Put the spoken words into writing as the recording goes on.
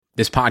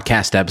This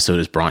podcast episode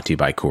is brought to you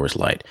by Coors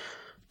Light.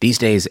 These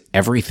days,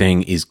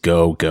 everything is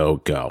go, go,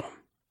 go.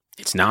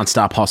 It's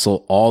nonstop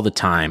hustle all the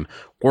time.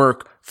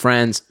 Work,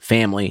 friends,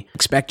 family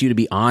expect you to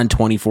be on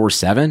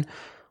 24/7.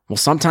 Well,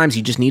 sometimes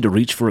you just need to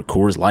reach for a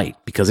Coors Light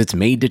because it's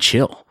made to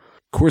chill.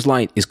 Coors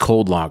Light is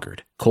cold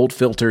lagered, cold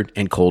filtered,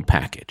 and cold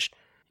packaged.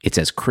 It's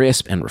as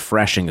crisp and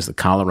refreshing as the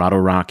Colorado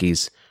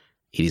Rockies.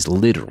 It is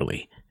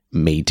literally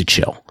made to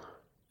chill.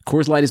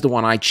 Coors Light is the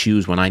one I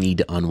choose when I need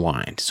to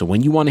unwind. So when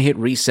you want to hit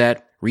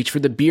reset, reach for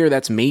the beer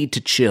that's made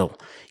to chill.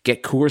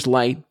 Get Coors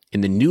Light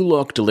in the new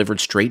look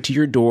delivered straight to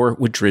your door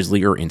with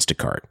Drizzly or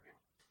Instacart.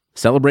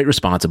 Celebrate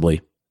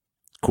responsibly.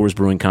 Coors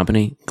Brewing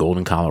Company,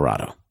 Golden,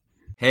 Colorado.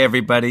 Hey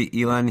everybody,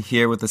 Elon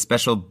here with a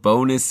special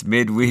bonus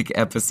midweek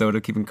episode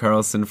of Keeping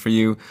Karlsson for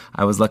you.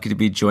 I was lucky to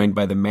be joined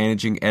by the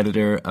managing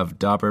editor of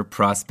Dobber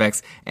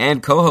Prospects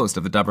and co-host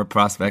of the Dobber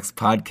Prospects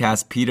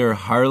podcast, Peter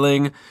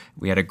Harling.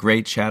 We had a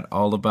great chat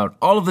all about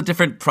all of the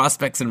different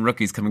prospects and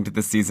rookies coming to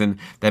this season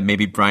that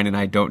maybe Brian and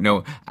I don't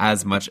know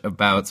as much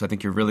about, so I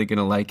think you're really going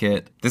to like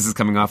it. This is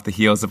coming off the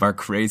heels of our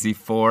crazy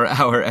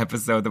 4-hour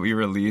episode that we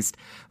released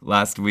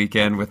last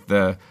weekend with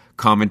the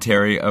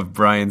commentary of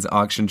Brian's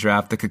auction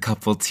draft, the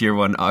couple tier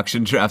 1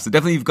 auction draft. So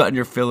definitely you've gotten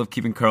your fill of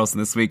Keeping Karlsson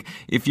this week.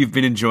 If you've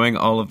been enjoying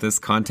all of this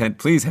content,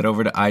 please head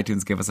over to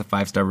iTunes, give us a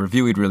 5-star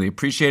review. We'd really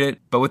appreciate it.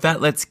 But with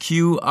that, let's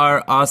cue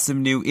our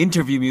awesome new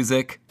interview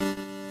music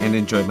and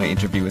enjoy my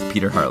interview with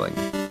Peter Harling.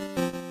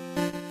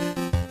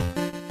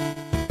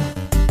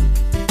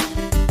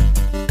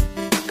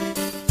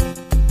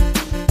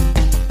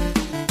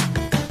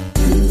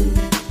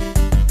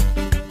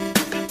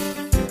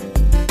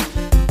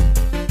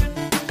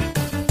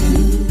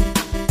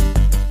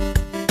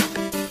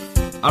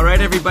 All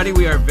right, everybody,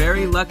 we are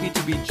very lucky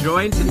to be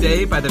joined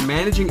today by the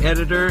managing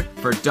editor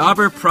for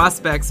Dobber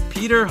Prospects,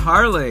 Peter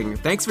Harling.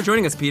 Thanks for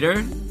joining us,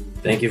 Peter.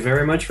 Thank you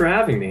very much for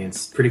having me.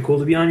 It's pretty cool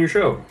to be on your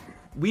show.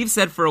 We've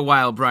said for a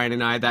while, Brian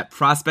and I, that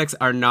prospects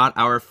are not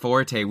our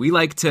forte. We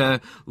like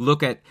to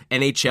look at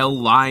NHL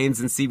lines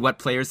and see what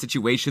players'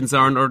 situations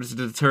are in order to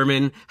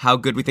determine how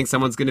good we think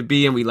someone's going to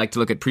be, and we like to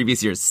look at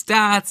previous year's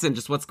stats and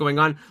just what's going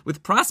on.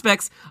 With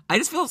prospects, I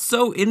just feel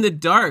so in the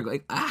dark.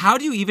 Like, how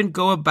do you even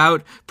go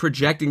about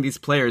projecting these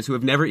players who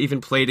have never even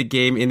played a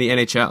game in the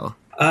NHL?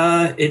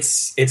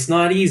 It's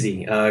not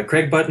easy.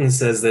 Craig Button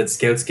says that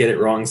scouts get it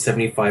wrong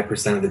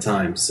 75% of the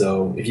time.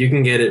 So if you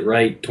can get it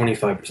right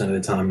 25% of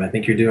the time, I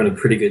think you're doing a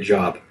pretty good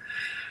job.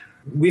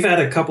 We've had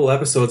a couple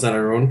episodes on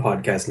our own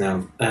podcast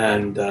now,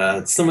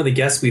 and some of the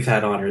guests we've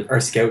had on are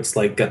scouts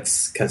like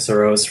Guts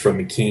Katsaros from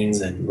McKean's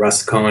and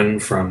Russ Cohen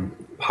from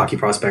Hockey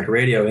Prospect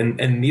Radio.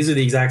 And these are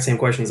the exact same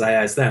questions I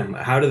asked them.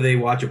 How do they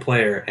watch a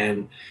player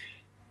and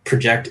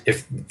project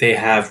if they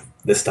have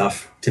the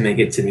stuff to make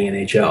it to the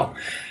NHL?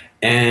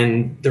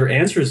 And their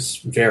answers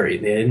vary.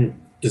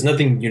 There's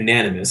nothing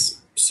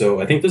unanimous. So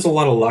I think there's a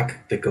lot of luck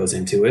that goes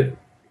into it.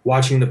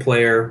 Watching the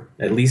player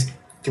at least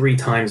 3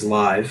 times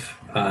live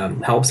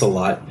helps a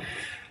lot.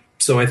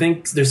 So I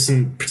think there's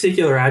some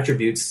particular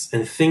attributes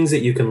and things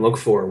that you can look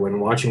for when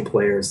watching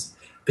players,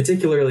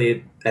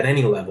 particularly at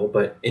any level.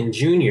 But in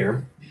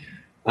junior,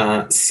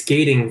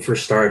 skating for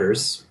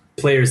starters,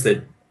 players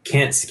that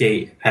can't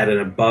skate at an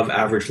above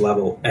average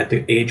level at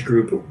the age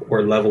group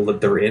or level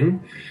that they're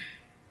in,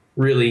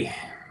 really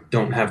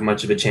don't have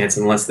much of a chance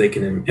unless they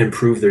can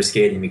improve their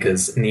skating,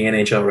 because in the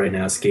NHL right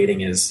now,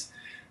 skating it's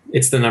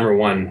the number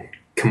one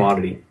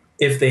commodity.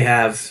 If they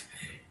have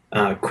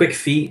quick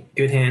feet,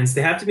 good hands,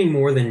 they have to be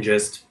more than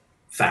just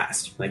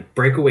fast. Like,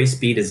 breakaway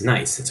speed is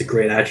nice. It's a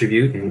great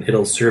attribute and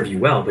it'll serve you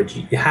well, but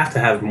you have to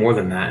have more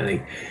than that.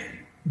 Like,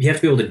 you have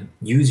to be able to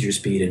use your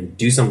speed and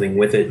do something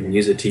with it and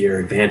use it to your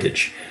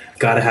advantage.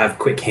 Got to have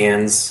quick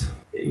hands,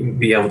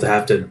 be able to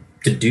have to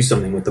do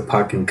something with the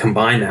puck and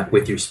combine that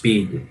with your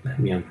speed.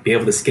 Be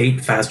able to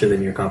skate faster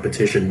than your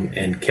competition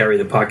and carry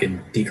the puck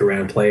and deke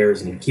around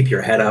players and keep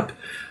your head up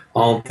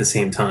all at the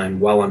same time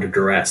while under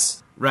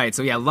duress. Right,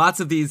 so yeah, lots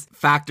of these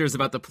factors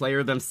about the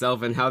player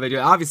themselves and how they do it.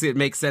 Obviously, it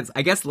makes sense.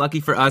 I guess lucky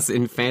for us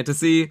in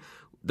fantasy,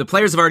 the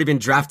players have already been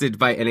drafted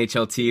by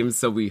NHL teams,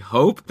 so we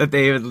hope that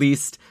they at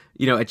least,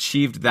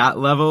 achieved that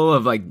level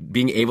of like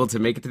being able to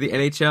make it to the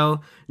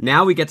NHL.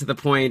 Now we get to the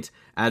point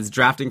as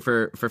drafting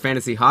for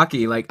fantasy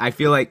hockey, like I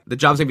feel like the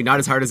job's maybe not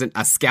as hard as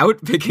a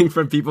scout picking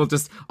from people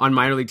just on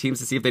minor league teams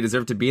to see if they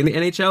deserve to be in the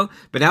NHL,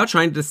 but now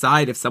trying to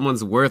decide if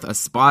someone's worth a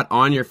spot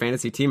on your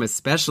fantasy team,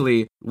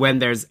 especially when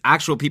there's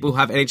actual people who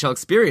have NHL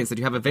experience that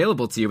you have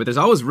available to you. But there's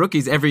always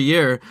rookies every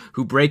year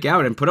who break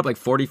out and put up like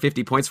 40,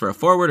 50 points for a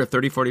forward or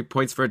 30, 40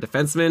 points for a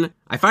defenseman.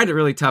 I find it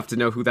really tough to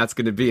know who that's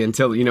going to be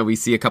until, we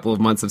see a couple of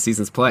months of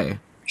seasons play.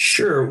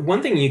 Sure.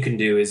 One thing you can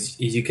do is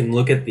you can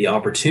look at the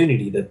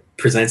opportunity that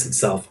presents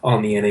itself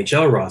on the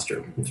NHL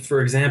roster.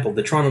 For example,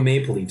 the Toronto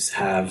Maple Leafs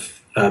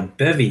have a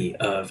bevy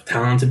of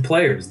talented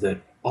players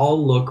that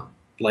all look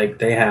like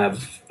they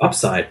have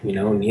upside.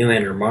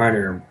 Nylander,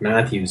 Marner,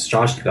 Matthews,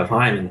 Shoshnikov,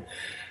 Hyman,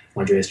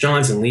 Andreas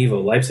Johnson,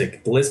 Levo,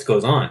 Leipzig, the list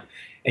goes on.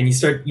 And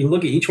you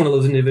look at each one of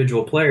those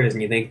individual players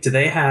and you think, do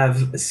they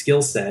have a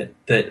skill set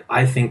that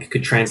I think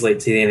could translate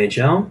to the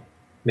NHL?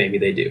 Maybe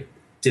they do.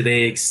 Do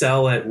they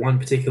excel at one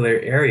particular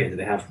area? Do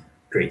they have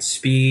great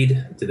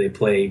speed? Do they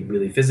play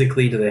really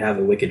physically? Do they have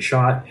a wicked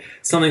shot?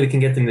 Something that can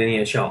get them to the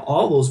NHL.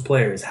 All those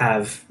players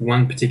have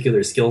one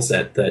particular skill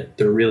set that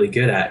they're really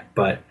good at,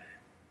 but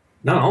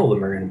not all of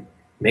them are going to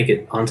make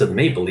it onto the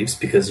Maple Leafs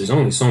because there's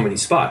only so many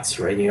spots,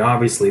 right? You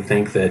obviously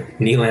think that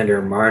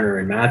Nylander, Marner,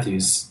 and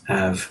Matthews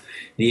have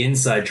the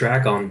inside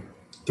track on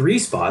 3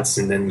 spots,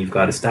 and then you've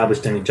got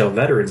established NHL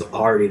veterans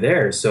already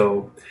there.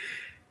 So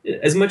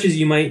as much as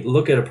you might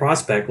look at a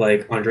prospect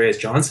like Andreas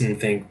Johnson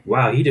and think,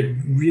 wow, he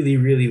did really,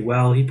 really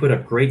well. He put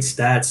up great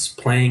stats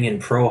playing in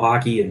pro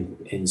hockey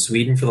in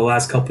Sweden for the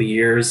last couple of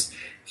years.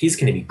 He's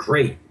going to be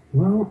great.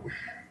 Well,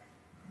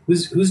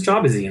 whose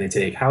job is he going to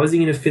take? How is he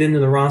going to fit into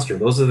the roster?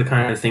 Those are the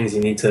kind of things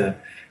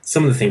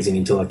some of the things you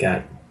need to look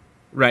at.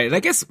 Right. And I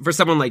guess for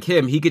someone like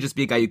him, he could just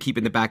be a guy you keep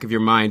in the back of your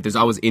mind. There's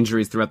always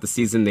injuries throughout the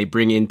season. They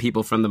bring in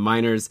people from the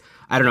minors.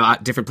 I don't know.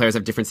 Different players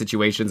have different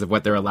situations of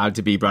what they're allowed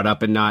to be brought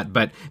up and not.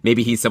 But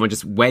maybe he's someone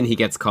just when he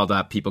gets called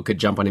up, people could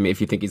jump on him if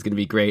you think he's going to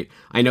be great.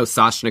 I know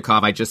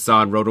Soshnikov, I just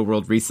saw in Roto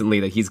World recently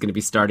that he's going to be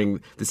starting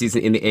the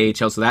season in the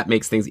AHL. So that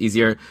makes things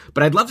easier.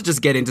 But I'd love to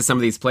just get into some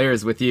of these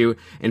players with you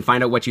and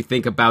find out what you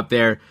think about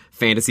their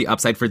fantasy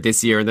upside for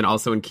this year and then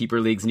also in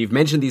keeper leagues. And you've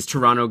mentioned these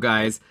Toronto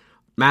guys.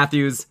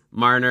 Matthews,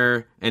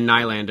 Marner, and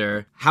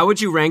Nylander. How would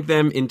you rank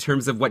them in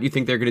terms of what you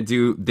think they're going to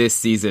do this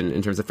season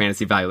in terms of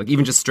fantasy value? Like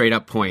even just straight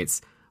up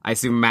points. I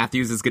assume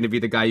Matthews is going to be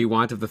the guy you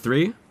want of the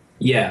 3?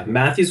 Yeah,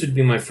 Matthews would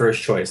be my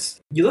first choice.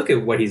 You look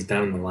at what he's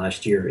done in the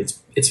last year,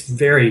 it's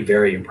very,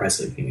 very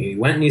impressive. He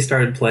went and he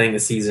started playing the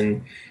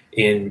season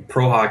in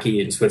pro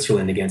hockey in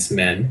Switzerland against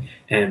men,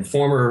 and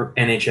former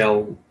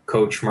NHL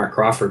coach Mark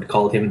Crawford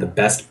called him the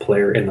best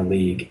player in the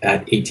league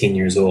at 18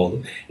 years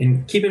old.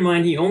 And keep in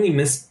mind, he only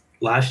missed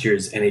last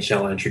year's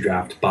NHL entry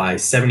draft by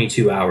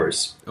 72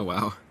 hours. Oh,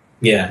 wow.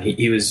 Yeah,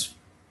 he was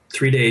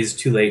 3 days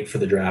too late for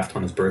the draft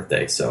on his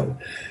birthday. So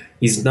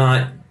he's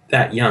not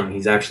that young.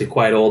 He's actually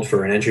quite old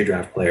for an entry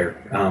draft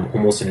player,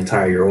 almost an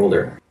entire year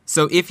older.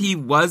 So if he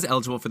was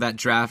eligible for that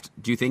draft,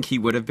 do you think he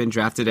would have been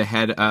drafted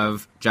ahead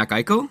of Jack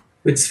Eichel?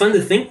 It's fun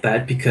to think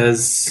that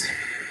because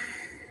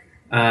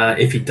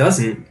if he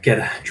doesn't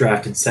get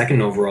drafted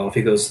second overall, if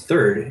he goes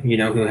third, you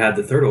know who had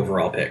the third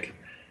overall pick?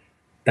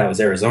 That was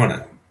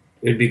Arizona.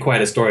 It would be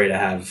quite a story to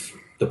have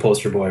the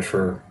poster boy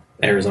for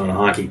Arizona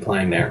hockey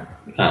playing there.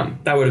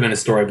 That would have been a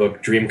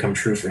storybook dream come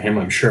true for him,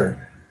 I'm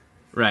sure.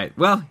 Right.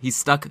 Well, he's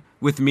stuck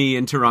with me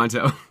in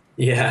Toronto.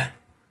 Yeah.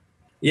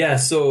 Yeah,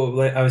 so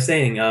like I was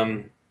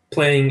saying,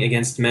 playing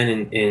against men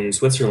in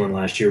Switzerland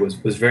last year was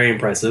very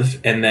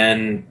impressive. And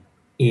then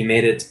he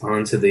made it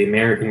onto the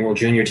American World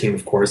Junior team,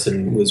 of course,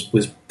 and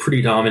was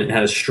pretty dominant,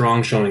 had a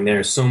strong showing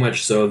there, so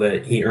much so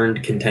that he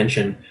earned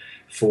contention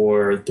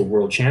for the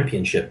World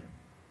Championship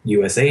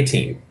USA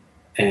team.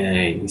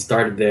 And he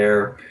started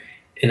there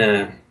in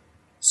a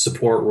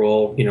support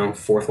role,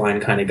 fourth line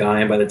kind of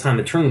guy. And by the time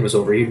the tournament was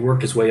over, he'd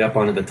worked his way up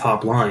onto the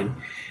top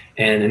line.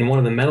 And in one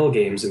of the medal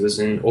games, it was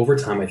in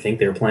overtime, I think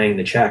they were playing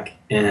the Czech.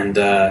 And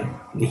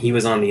he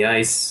was on the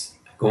ice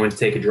going to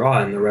take a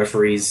draw, and the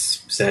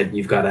referees said,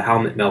 "You've got a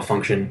helmet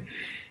malfunction.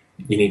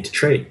 You need to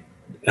trade."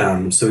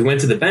 So he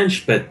went to the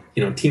bench, but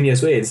Team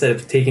USA, instead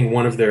of taking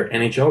one of their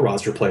NHL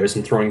roster players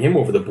and throwing him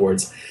over the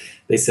boards,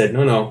 they said,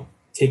 no,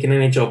 take an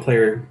NHL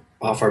player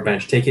off our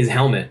bench, take his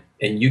helmet,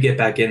 and you get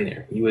back in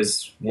there. He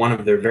was one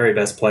of their very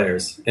best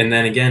players. And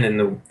then again, in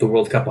the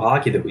World Cup of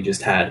Hockey that we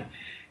just had,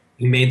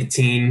 he made the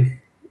team,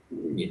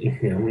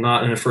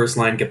 not in a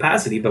first-line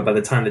capacity, but by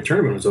the time the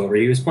tournament was over,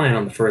 he was playing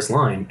on the first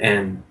line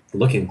and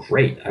looking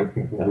great. I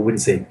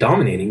wouldn't say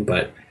dominating,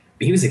 but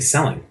he was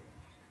excelling.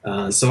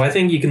 So I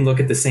think you can look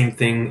at the same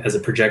thing as a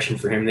projection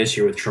for him this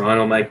year with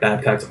Toronto. Mike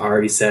Babcock's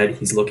already said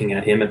he's looking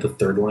at him at the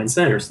third-line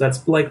center, so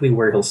that's likely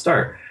where he'll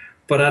start.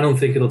 But I don't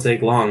think it'll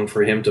take long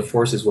for him to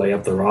force his way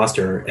up the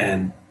roster,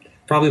 and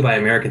probably by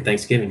American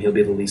Thanksgiving, he'll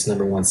be the Leafs'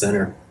 number one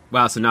center.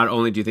 Wow, so not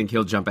only do you think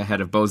he'll jump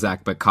ahead of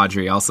Bozak, but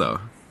Kadri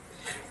also.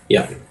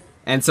 Yeah.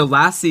 And so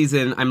last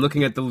season, I'm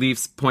looking at the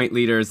Leafs point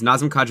leaders.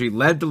 Nazem Kadri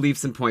led the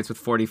Leafs in points with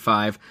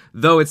 45,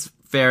 though it's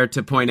fair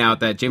to point out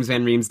that James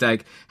Van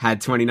Riemsdyk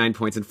had 29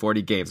 points in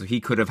 40 games, so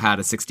he could have had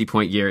a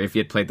 60-point year if he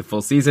had played the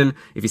full season,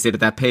 if he stayed at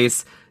that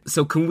pace.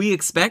 So can we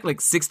expect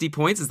 60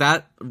 points? Is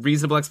that a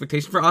reasonable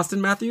expectation for Austin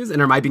Matthews?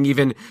 And am I being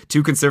even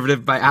too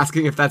conservative by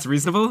asking if that's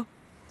reasonable?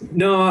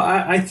 No,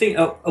 I think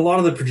a lot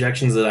of the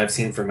projections that I've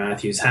seen for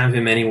Matthews have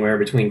him anywhere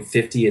between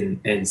 50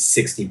 and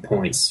 60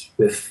 points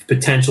with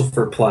potential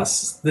for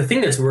plus. The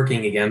thing that's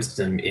working against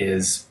him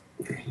is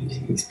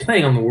he's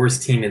playing on the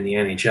worst team in the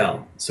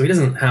NHL, so he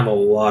doesn't have a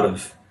lot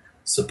of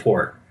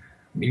support.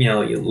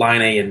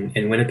 Laine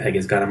in Winnipeg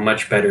has got a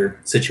much better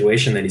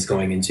situation that he's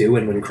going into,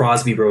 and when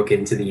Crosby broke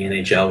into the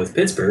NHL with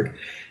Pittsburgh,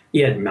 he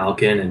had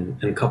Malkin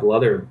and a couple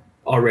other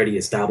already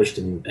established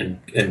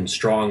and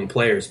strong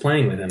players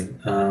playing with him.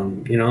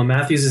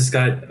 Matthews has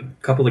got a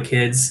couple of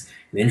kids,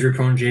 an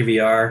injury-prone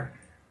JVR,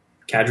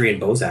 Kadri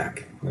and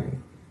Bozak.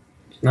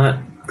 It's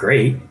not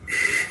great.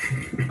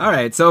 All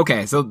right, so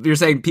you're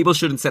saying people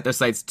shouldn't set their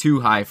sights too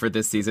high for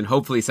this season.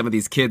 Hopefully some of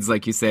these kids,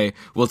 like you say,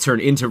 will turn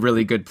into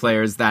really good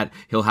players that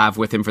he'll have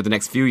with him for the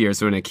next few years.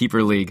 So in a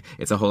keeper league,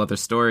 it's a whole other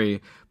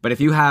story. But if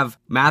you have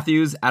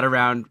Matthews at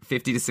around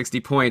 50 to 60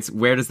 points,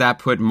 where does that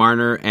put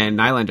Marner and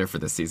Nylander for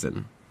this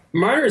season?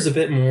 Marner is a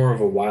bit more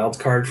of a wild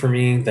card for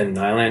me than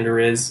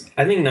Nylander is.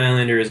 I think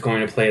Nylander is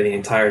going to play the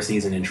entire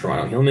season in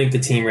Toronto. He'll make the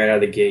team right out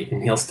of the gate,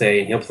 and he'll play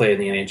in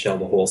the NHL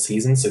the whole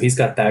season, so he's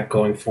got that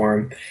going for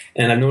him.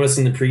 And I've noticed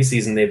in the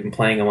preseason they've been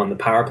playing him on the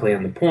power play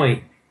on the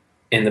point,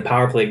 and the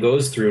power play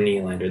goes through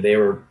Nylander. They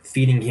were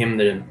feeding him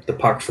the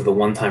puck for the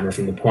one-timer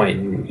from the point,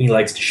 and he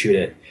likes to shoot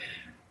it.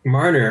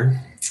 Marner,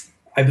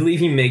 I believe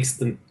he makes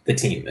the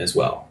team as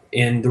well.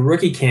 In the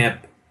rookie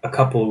camp, a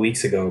couple of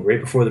weeks ago,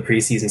 right before the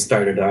preseason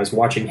started, I was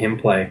watching him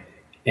play,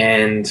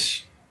 and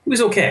he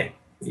was okay.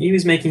 He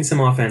was making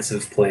some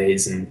offensive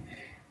plays and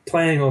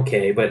playing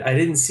okay, but I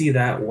didn't see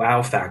that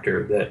wow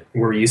factor that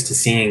we're used to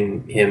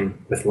seeing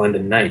him with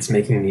London Knights,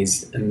 making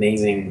these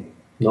amazing,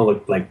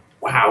 look like,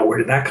 wow, where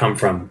did that come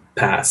from?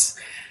 Pass.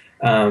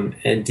 And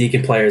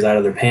deking players out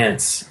of their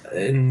pants.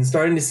 And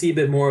starting to see a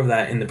bit more of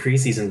that in the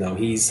preseason, though.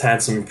 He's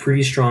had some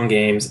pretty strong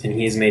games, and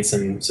he's made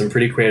some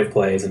pretty creative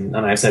plays, and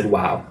I've said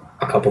wow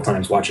a couple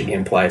times watching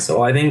him play.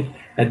 So I think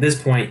at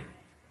this point,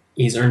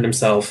 he's earned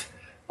himself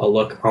a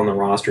look on the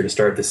roster to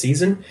start the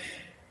season.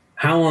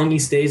 How long he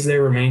stays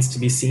there remains to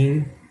be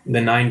seen. The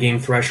 9-game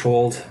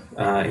threshold,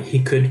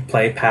 he could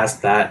play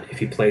past that if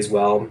he plays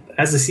well.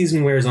 As the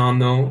season wears on,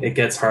 though, it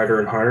gets harder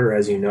and harder,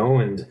 as you know,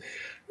 and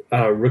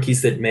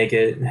rookies that make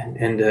it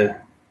and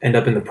end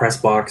up in the press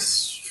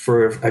box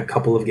for a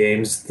couple of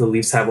games. The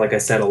Leafs have, like I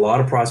said, a lot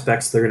of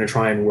prospects they're going to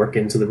try and work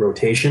into the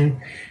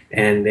rotation,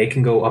 and they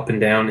can go up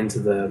and down into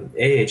the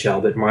AHL,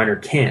 but Marner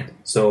can't.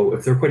 So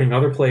if they're putting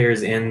other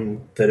players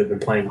in that have been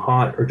playing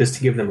hot, or just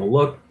to give them a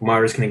look,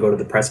 Marner's going to go to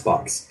the press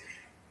box.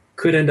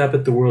 Could end up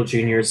at the World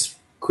Juniors,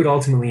 could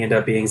ultimately end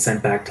up being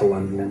sent back to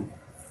London.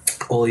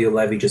 Olli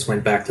Juolevi just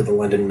went back to the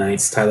London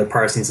Knights. Tyler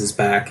Parsons is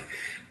back.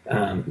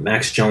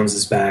 Max Jones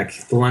is back.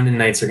 The London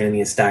Knights are going to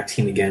be a stacked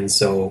team again,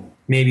 so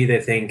maybe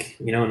they think,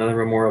 another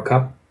Memorial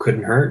Cup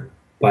couldn't hurt.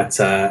 But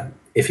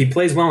if he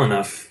plays well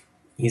enough,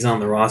 he's on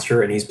the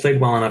roster, and he's played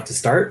well enough to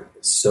start.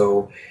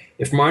 So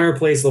if Marner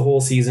plays the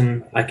whole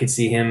season, I could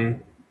see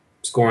him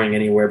scoring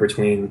anywhere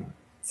between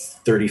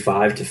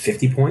 35 to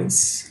 50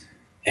 points.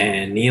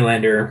 And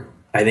Nylander,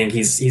 I think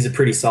he's a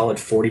pretty solid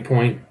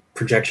 40-point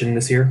projection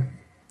this year.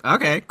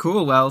 Okay,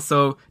 cool. Well,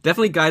 so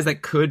definitely guys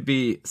that could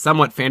be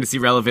somewhat fantasy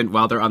relevant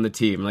while they're on the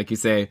team. Like you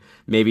say,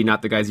 maybe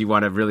not the guys you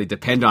want to really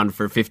depend on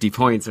for 50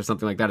 points or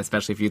something like that,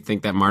 especially if you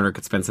think that Marner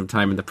could spend some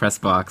time in the press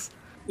box.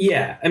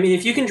 Yeah, I mean,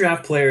 if you can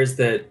draft players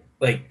that,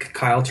 like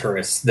Kyle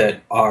Turris,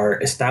 that are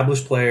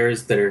established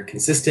players that are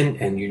consistent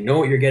and you know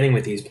what you're getting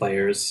with these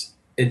players,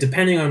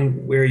 depending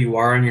on where you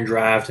are in your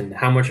draft and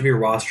how much of your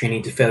roster you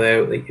need to fill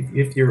out, like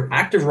if your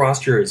active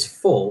roster is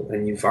full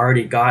and you've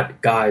already got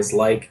guys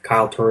like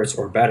Kyle Turris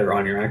or better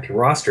on your active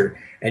roster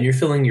and you're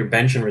filling your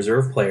bench and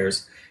reserve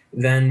players,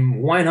 then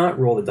why not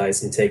roll the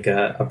dice and take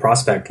a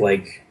prospect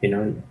like,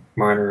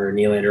 Marner or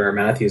Nylander or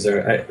Matthews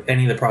or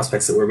any of the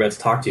prospects that we're about to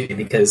talk to,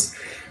 because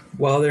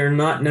while they're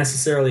not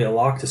necessarily a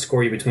lock to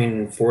score you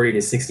between 40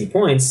 to 60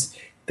 points,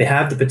 they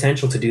have the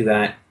potential to do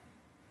that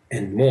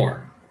and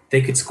more.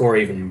 They could score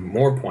even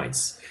more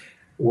points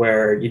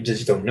where you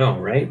just don't know,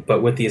 right?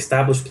 But with the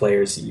established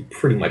players, you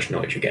pretty much know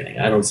what you're getting.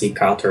 I don't see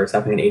Kyle Turris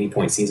having an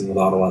 80-point season with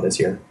Ottawa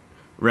this year.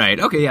 Right.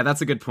 Okay, yeah,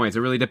 that's a good point. So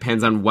it really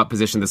depends on what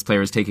position this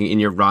player is taking in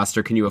your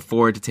roster. Can you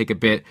afford to take a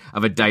bit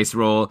of a dice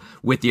roll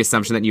with the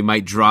assumption that you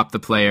might drop the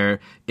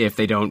player if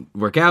they don't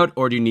work out,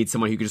 or do you need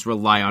someone who you can just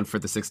rely on for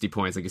the 60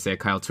 points, like you say,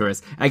 Kyle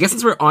Turris? And I guess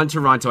since we're on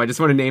Toronto, I just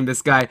want to name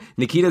this guy,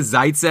 Nikita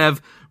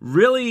Zaitsev.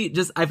 Really,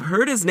 I've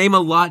heard his name a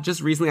lot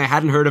just recently. I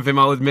hadn't heard of him,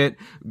 I'll admit,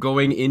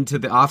 going into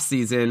the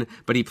offseason,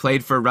 but he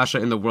played for Russia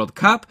in the World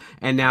Cup,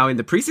 and now in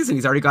the preseason,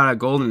 he's already got a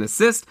goal and an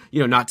assist.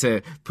 Not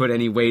to put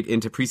any weight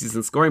into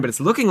preseason scoring, but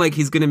it's looking like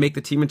he's going to make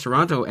the team in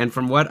Toronto, and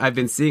from what I've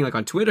been seeing, like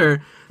on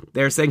Twitter,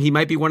 they're saying he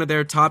might be one of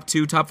their top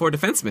 4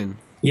 defensemen.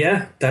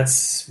 Yeah,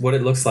 that's what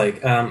it looks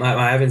like.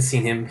 I haven't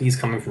seen him. He's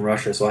coming from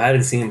Russia, so I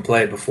hadn't seen him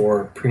play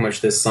before pretty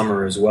much this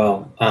summer as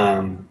well,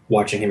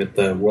 watching him at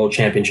the World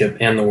Championship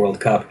and the World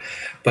Cup.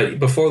 But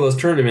before those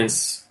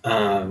tournaments,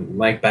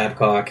 Mike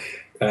Babcock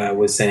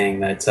was saying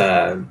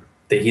that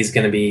he's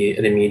going to be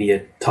an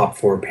immediate top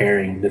 4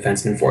 pairing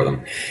defenseman for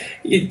them.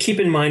 You keep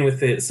in mind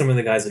with some of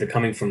the guys that are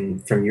coming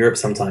from Europe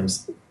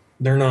sometimes,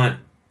 they're not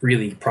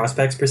really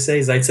prospects per se.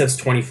 Zaitsev's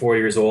 24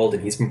 years old,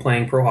 and he's been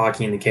playing pro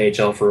hockey in the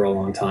KHL for a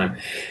long time.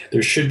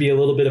 There should be a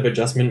little bit of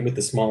adjustment with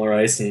the smaller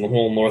ice and the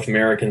whole North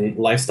American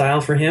lifestyle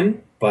for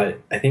him,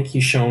 but I think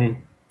he's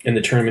shown in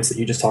the tournaments that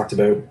you just talked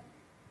about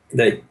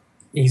that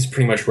he's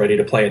pretty much ready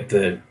to play at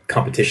the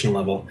competition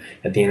level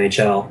at the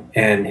NHL,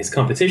 and his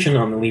competition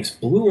on the Leafs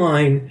blue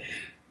line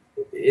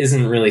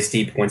isn't really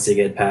steep once you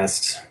get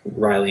past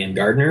Riley and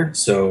Gardner,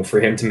 so for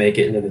him to make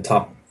it into the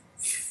top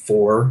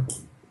 4,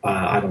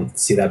 I don't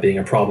see that being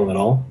a problem at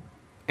all.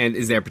 And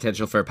is there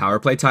potential for power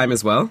play time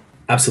as well?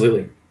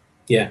 Absolutely.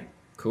 Yeah.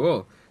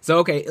 Cool. So,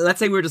 okay, let's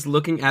say we're just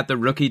looking at the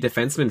rookie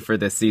defensemen for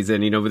this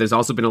season. There's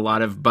also been a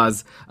lot of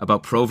buzz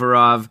about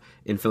Provorov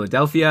in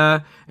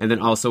Philadelphia, and then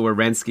also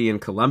Werenski in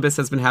Columbus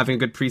has been having a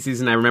good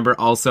preseason. I remember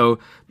also,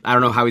 I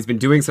don't know how he's been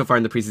doing so far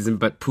in the preseason,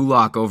 but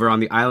Pulock over on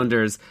the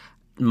Islanders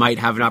might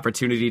have an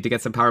opportunity to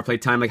get some power play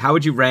time. Like, how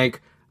would you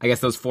rank, I guess,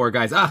 those four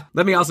guys?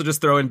 Let me also just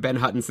throw in Ben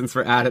Hutton since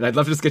we're at it. I'd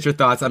love to just get your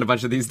thoughts on a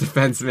bunch of these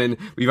defensemen.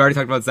 We've already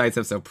talked about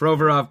Zaitsev, so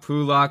Provorov,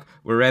 Pulock,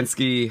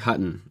 Werenski,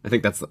 Hutton. I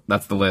think that's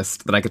the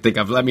list that I could think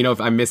of. Let me know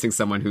if I'm missing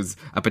someone who's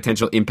a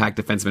potential impact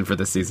defenseman for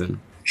this season.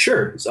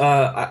 Sure.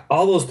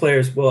 All those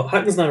players, well,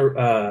 Hutton's not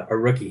a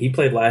rookie. He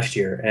played last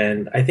year,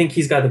 and I think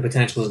he's got the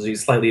potential to do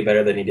slightly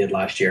better than he did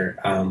last year.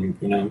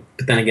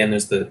 But then again,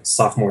 there's the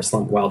sophomore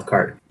slump wild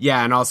card.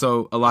 Yeah, and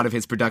also a lot of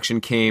his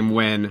production came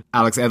when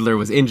Alex Edler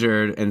was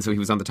injured, and so he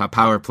was on the top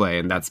power play,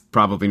 and that's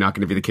probably not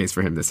going to be the case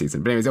for him this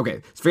season. But anyways,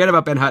 okay, so forget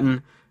about Ben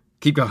Hutton.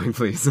 Keep going,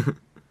 please.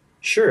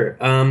 Sure.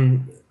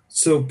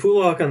 So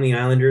Pulock on the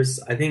Islanders,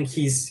 I think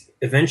he's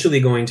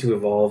eventually going to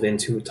evolve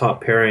into a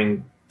top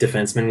pairing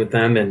defenseman with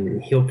them,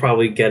 and he'll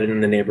probably get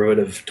in the neighborhood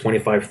of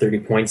 25, 30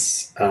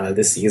 points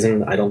this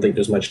season. I don't think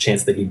there's much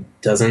chance that he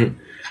doesn't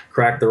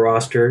crack the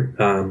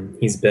roster.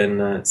 He's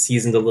been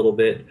seasoned a little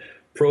bit.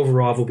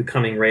 Provorov will be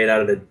coming right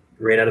out of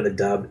the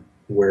dub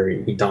where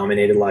he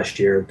dominated last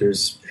year.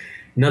 There's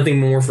nothing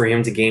more for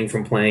him to gain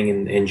from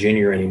playing in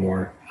junior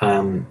anymore.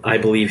 I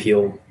believe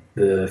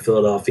the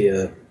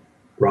Philadelphia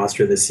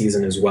roster this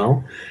season as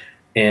well.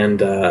 And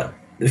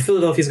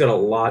Philadelphia's got a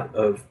lot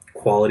of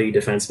quality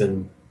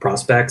defenseman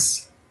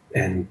prospects,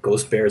 and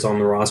Ghost Bear's on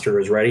the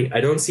roster is ready.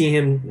 I don't see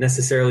him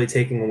necessarily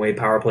taking away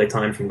power play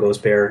time from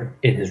Ghost Bear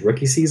in his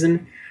rookie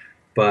season,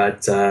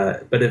 but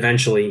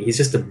eventually he's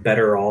just a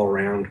better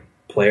all-around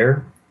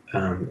player.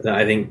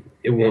 I think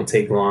it won't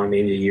take long,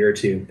 maybe a year or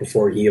two,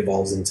 before he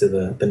evolves into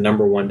the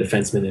number one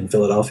defenseman in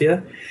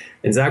Philadelphia.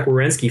 And Zach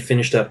Werenski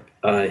finished up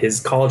his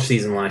college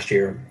season last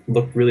year,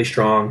 looked really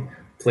strong,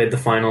 played the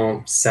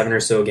final 7 or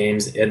so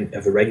games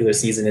of the regular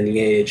season in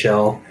the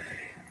AHL.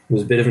 It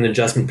was a bit of an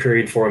adjustment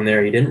period for him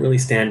there. He didn't really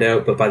stand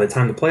out, but by the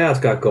time the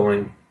playoffs got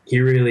going, he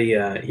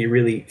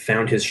really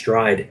found his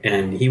stride,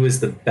 and he was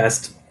the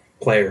best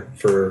player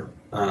for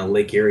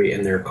Lake Erie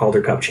in their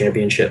Calder Cup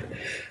championship.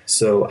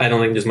 So I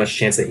don't think there's much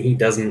chance that he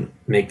doesn't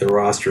make the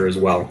roster as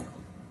well.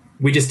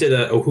 We just did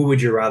a Who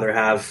Would You Rather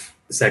Have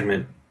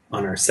segment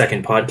on our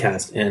second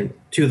podcast, and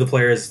two of the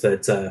players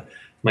that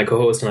my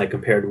co-host and I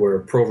compared were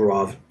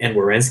Provorov and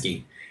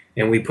Werenski,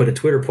 and we put a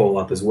Twitter poll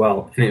up as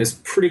well, and it was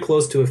pretty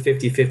close to a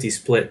 50-50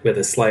 split with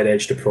a slight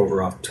edge to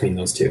Provorov between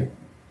those two.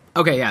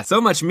 Okay, yeah,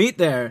 so much meat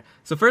there.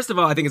 So first of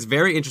all, I think it's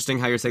very interesting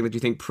how you're saying that you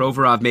think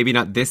Provorov, maybe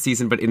not this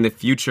season, but in the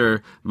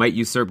future, might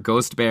usurp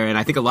Ghost Bear. And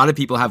I think a lot of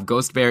people have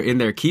Ghost Bear in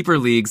their keeper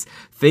leagues,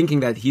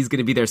 thinking that he's going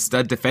to be their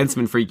stud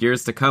defenseman for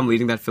years to come,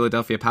 leading that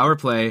Philadelphia power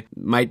play.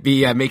 Might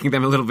be making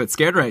them a little bit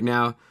scared right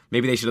now.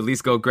 Maybe they should at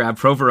least go grab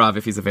Provorov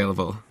if he's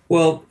available.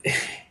 Well,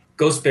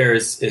 Ghost Bear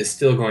is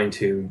still going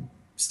to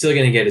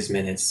get his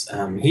minutes.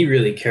 He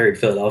really carried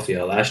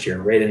Philadelphia last year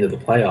right into the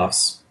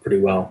playoffs pretty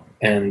well.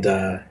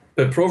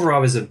 But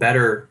Provorov is a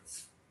better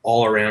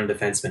all-around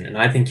defenseman, and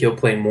I think he'll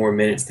play more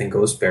minutes than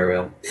Ghost Bear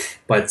will.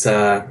 But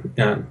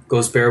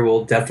Ghost Bear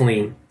will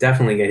definitely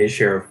get his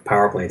share of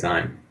power play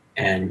time,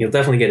 and he'll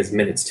definitely get his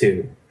minutes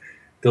too.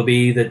 They'll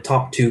be the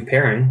top two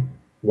pairing,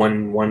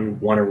 1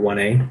 or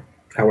 1A,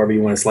 however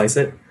you want to slice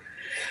it.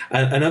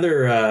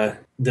 Another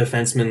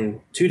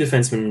two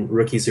defenseman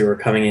rookies who are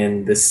coming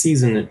in this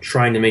season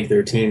trying to make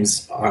their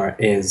teams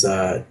is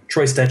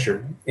Troy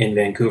Stecher in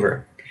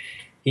Vancouver.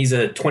 He's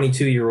a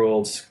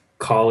 22-year-old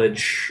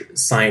college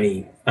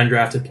signee,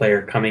 undrafted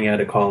player coming out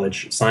of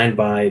college, signed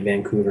by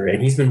Vancouver, and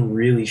he's been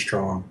really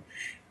strong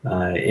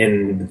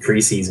in the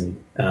preseason.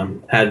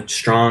 Had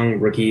strong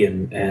rookie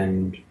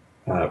and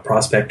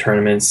prospect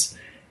tournaments.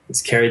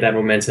 He's carried that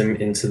momentum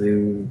into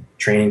the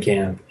training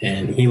camp,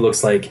 and he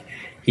looks like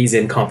he's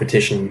in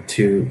competition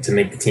to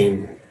make the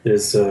team.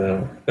 There's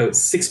about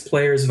 6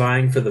 players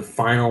vying for the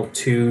final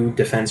 2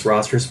 defense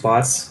roster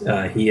spots.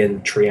 He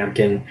and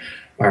Triamkin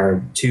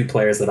are 2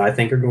 players that I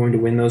think are going to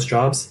win those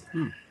jobs.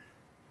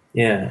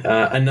 Yeah,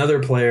 another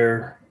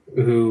player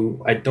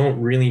who I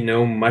don't really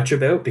know much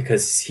about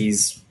because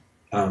he's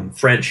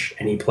French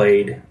and he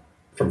played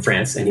from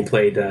France and he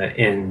played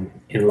in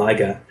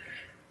Liga,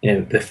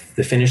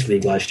 the Finnish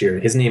league last year.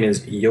 His name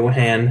is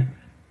Johan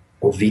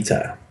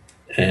Ovita.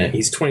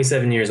 He's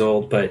 27 years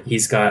old, but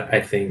he's got,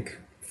 I think,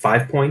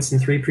 5 points in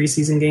 3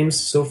 preseason games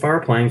so far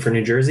playing for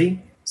New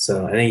Jersey.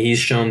 So I think he's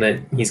shown that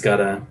he's got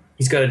a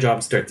job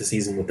to start the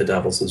season with the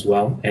Devils as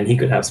well, and he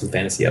could have some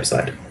fantasy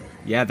upside.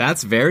 Yeah,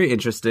 that's very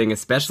interesting,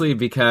 especially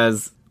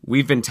because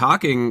we've been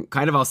talking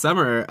kind of all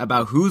summer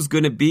about who's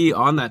going to be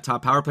on that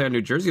top power play on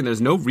New Jersey, and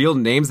there's no real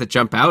names that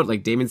jump out.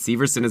 Like Damon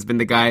Severson has been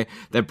the guy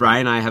that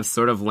Brian and I have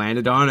sort of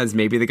landed on as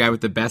maybe the guy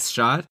with the best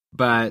shot,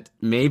 but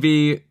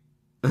maybe...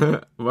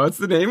 What's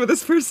the name of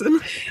this person?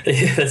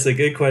 Yeah, that's a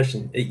good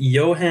question.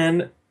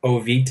 Johan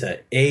Ovita,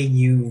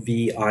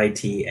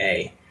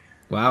 Auvita.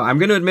 Wow, I'm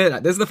going to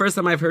admit, this is the first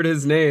time I've heard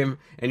his name,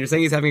 and you're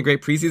saying he's having a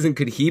great preseason.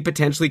 Could he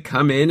potentially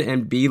come in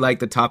and be like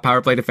the top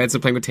power play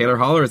defenseman playing with Taylor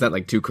Hall, or is that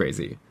like too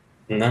crazy?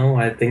 No,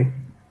 I think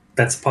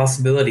that's a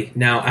possibility.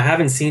 Now, I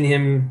haven't seen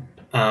him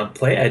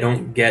play. I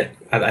don't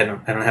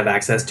have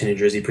access to New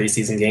Jersey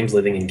preseason games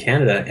living in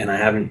Canada, and I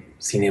haven't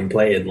seen him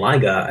play in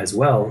Liga as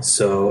well.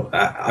 So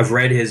I've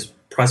read his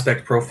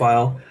prospect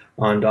profile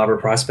on Dobber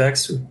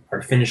Prospects.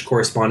 Our Finnish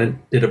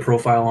correspondent did a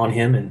profile on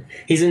him, and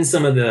he's in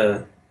some of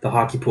the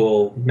Hockey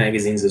Pool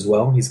magazines as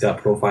well. He's got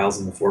profiles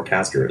in the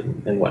Forecaster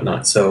and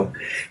whatnot. So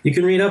you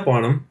can read up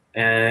on him.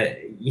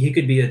 He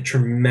could be a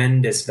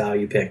tremendous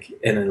value pick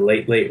in a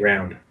late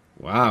round.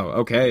 Wow.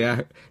 Okay.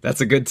 Yeah,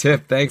 that's a good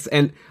tip. Thanks.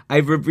 And I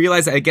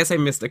realized, I guess I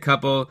missed a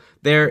couple.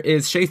 There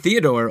is Shea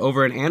Theodore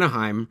over in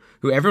Anaheim,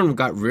 who everyone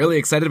got really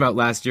excited about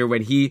last year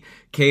when he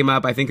came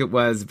up. I think it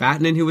was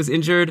Vatanen who was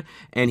injured,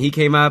 and he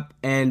came up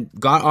and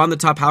got on the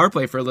top power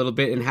play for a little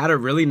bit and had a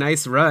really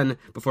nice run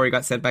before he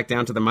got sent back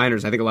down to the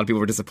minors. I think a lot of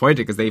people were disappointed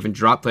because they even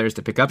dropped players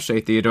to pick up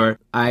Shea Theodore.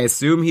 I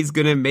assume he's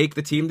going to make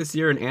the team this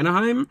year in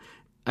Anaheim.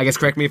 I guess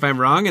correct me if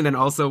I'm wrong. And then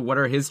also, what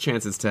are his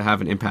chances to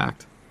have an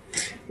impact?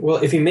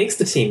 Well, if he makes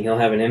the team, he'll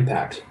have an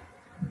impact.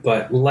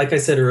 But like I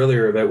said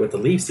earlier about with the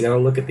Leafs, you got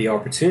to look at the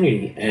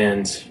opportunity.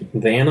 And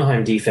the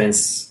Anaheim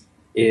defense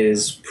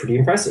is pretty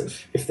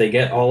impressive. If they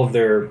get all of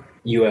their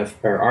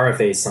UF or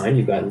RFAs signed,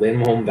 you've got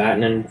Lindholm,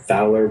 Vatanen,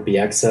 Fowler,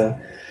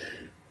 Bieksa,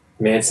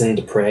 Manson,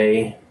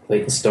 Dupre,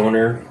 Clayton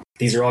Stoner.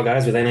 These are all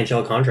guys with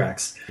NHL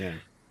contracts. Yeah.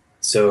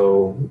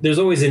 So there's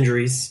always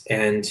injuries,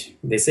 and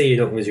they say you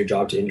don't lose your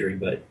job to injury,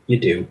 but you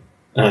do.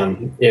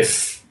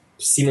 If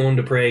Simon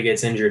Dupre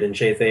gets injured and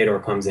Shea Theodore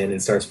comes in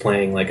and starts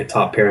playing like a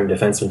top pairing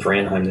defenseman for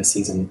Anaheim this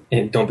season,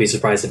 and don't be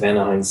surprised if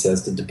Anaheim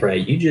says to Dupre,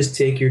 you just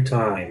take your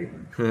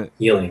time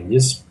healing.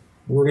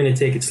 We're going to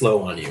take it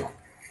slow on you.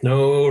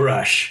 No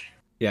rush.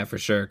 Yeah, for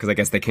sure, because I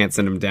guess they can't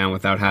send him down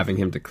without having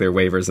him to clear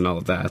waivers and all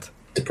of that.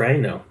 Dupre,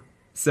 no.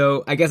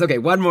 So I guess, okay,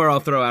 one more I'll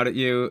throw out at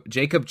you.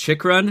 Jacob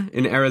Chikrin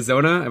in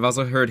Arizona. I've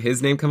also heard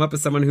his name come up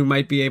as someone who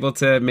might be able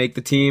to make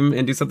the team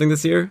and do something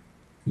this year.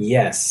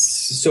 Yes.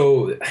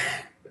 So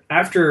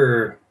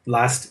after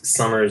last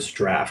summer's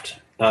draft,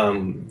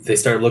 they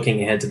started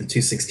looking ahead to the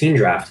 2016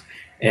 draft,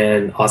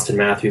 and Austin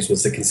Matthews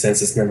was the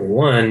consensus number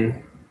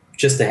one,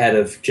 just ahead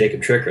of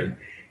Jacob Chikrin.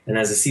 And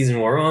as the season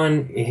wore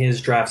on, his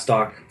draft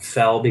stock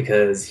fell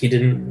because he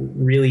didn't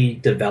really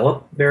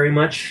develop very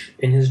much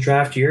in his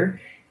draft year.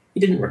 He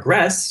didn't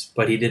regress,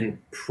 but he didn't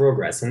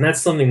progress. And that's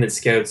something that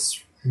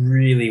scouts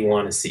really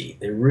want to see.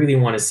 They really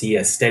want to see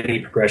a steady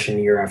progression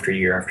year after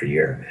year after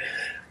year.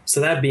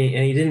 So that being,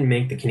 and he didn't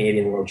make the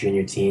Canadian World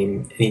Junior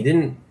team, and he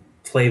didn't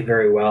play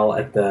very well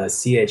at the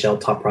CHL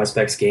Top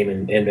Prospects game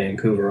in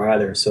Vancouver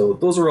either. So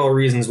those are all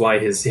reasons why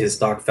his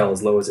stock fell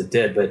as low as it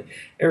did. But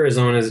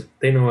Arizona's,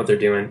 they know what they're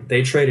doing.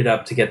 They traded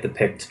up to get the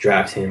pick to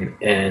draft him,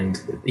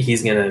 and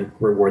he's going to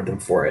reward them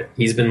for it.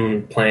 He's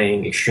been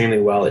playing extremely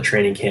well at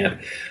training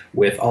camp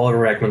with Oliver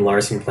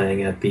Ekman-Larsson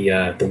playing at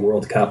the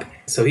World Cup.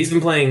 So he's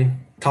been playing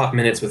top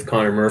minutes with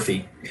Connor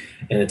Murphy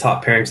in the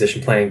top pairing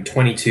position, playing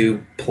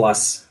 22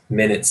 plus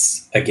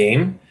minutes a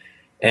game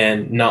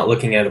and not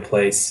looking out of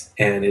place.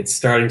 And it's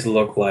starting to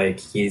look like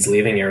he's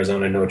leaving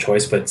Arizona no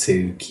choice but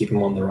to keep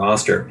him on the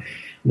roster.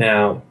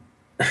 Now,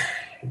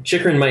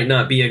 Chikrin might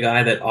not be a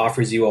guy that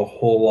offers you a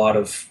whole lot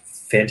of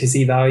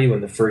fantasy value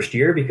in the first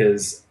year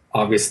because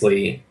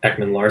obviously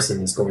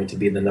Ekman-Larsson is going to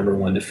be the number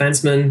one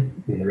defenseman.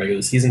 When the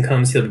regular season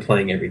comes, he'll be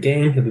playing every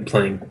game. He'll be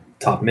playing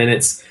top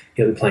minutes.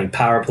 He'll be playing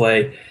power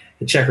play.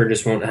 The Checker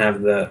just won't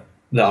have the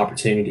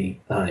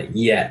opportunity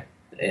yet.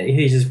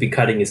 He's just be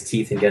cutting his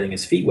teeth and getting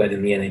his feet wet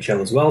in the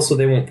NHL as well, so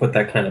they won't put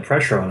that kind of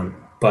pressure on him.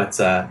 But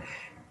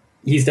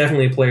he's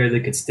definitely a player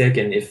that could stick,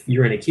 and if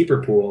you're in a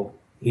keeper pool,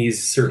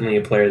 he's certainly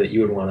a player that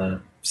you would want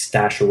to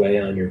stash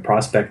away on your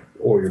prospect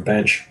or your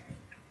bench.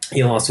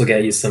 He'll also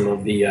get you some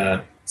of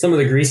the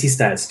greasy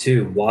stats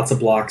too. Lots of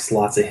blocks,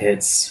 lots of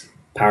hits,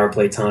 power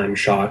play time,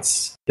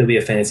 shots. He'll be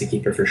a fantasy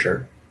keeper for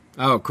sure.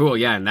 Oh, cool.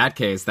 Yeah, in that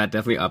case, that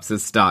definitely ups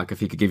his stock if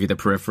he could give you the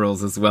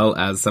peripherals as well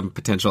as some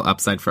potential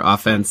upside for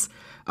offense.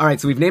 All right,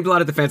 so we've named a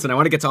lot of defensemen. I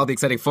want to get to all the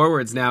exciting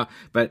forwards now,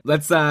 but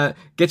let's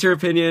get your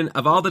opinion.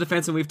 Of all the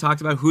defensemen we've talked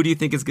about, who do you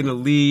think is going to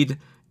lead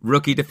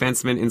rookie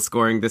defensemen in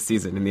scoring this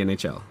season in the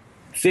NHL?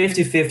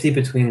 50-50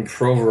 between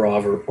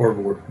Provorov or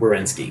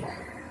Werenski.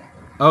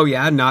 Oh,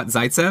 yeah? Not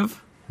Zaitsev?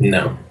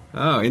 No.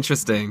 Oh,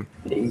 interesting.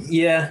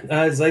 Yeah,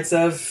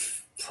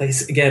 Zaitsev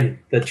plays, again,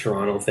 the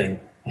Toronto thing.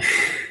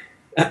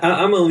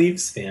 I'm a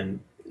Leafs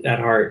fan at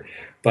heart,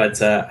 but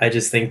I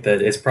just think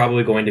that it's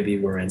probably going to be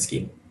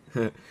Werenski.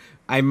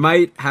 I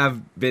might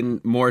have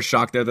been more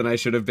shocked there than I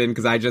should have been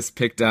because I just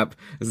picked up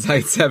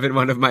Zaitsev in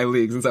one of my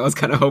leagues, and so I was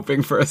kind of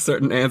hoping for a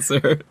certain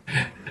answer.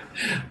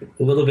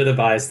 A little bit of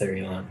bias there,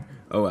 Elon.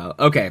 Oh, well.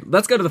 Okay,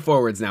 let's go to the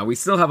forwards now. We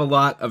still have a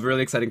lot of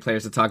really exciting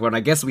players to talk about, and I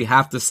guess we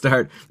have to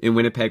start in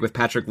Winnipeg with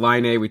Patrik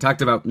Laine. We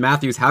talked about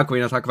Matthews. How can we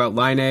not talk about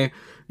Laine?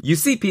 You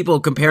see people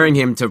comparing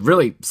him to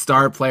really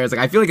star players.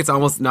 Like, I feel like it's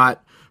almost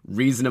not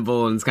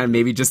reasonable and it's kind of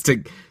maybe just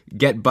to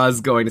get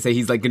buzz going to say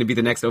he's like going to be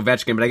the next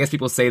Ovechkin. But I guess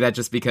people say that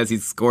just because he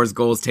scores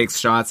goals, takes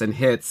shots, and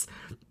hits.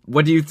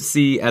 What do you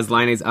see as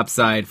Laine's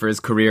upside for his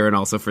career and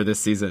also for this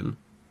season?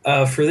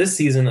 For this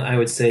season, I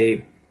would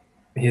say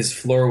his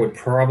floor would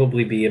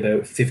probably be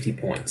about 50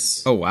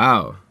 points. Oh,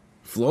 wow.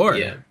 Floor?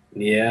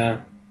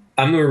 Yeah.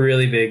 I'm a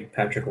really big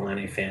Patrik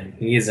Laine fan.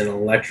 He is an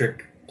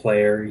electric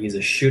player. He's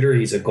a shooter.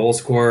 He's a goal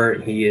scorer.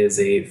 He is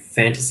a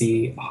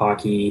fantasy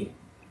hockey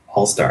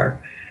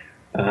all-star.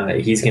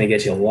 He's going to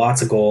get you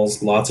lots of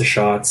goals, lots of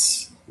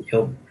shots.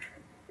 He'll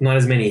not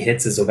as many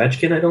hits as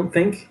Ovechkin, I don't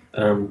think,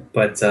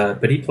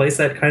 but he plays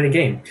that kind of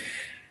game.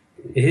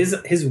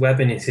 His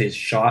weapon is his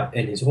shot,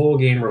 and his whole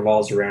game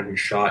revolves around his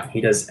shot.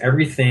 He does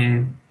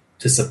everything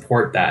to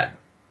support that,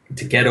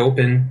 to get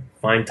open,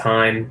 find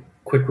time,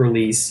 quick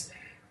release.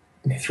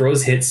 He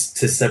throws hits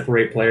to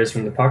separate players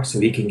from the puck so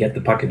he can get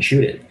the puck and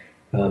shoot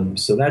it.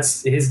 So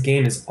that's his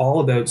game is all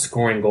about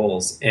scoring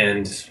goals,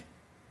 and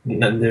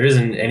there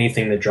isn't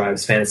anything that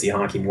drives fantasy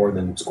hockey more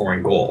than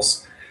scoring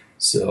goals.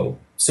 So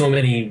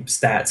many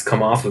stats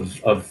come off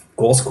of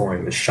goal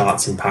scoring with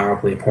shots and power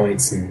play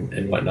points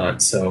and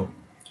whatnot. So,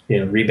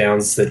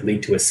 rebounds that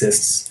lead to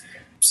assists.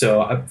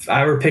 So if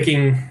I were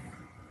picking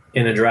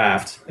in a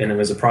draft, and it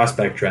was a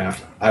prospect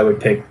draft, I would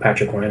pick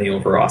Patrik Laine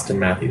over Austin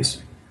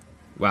Matthews.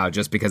 Wow,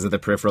 just because of the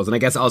peripherals. And I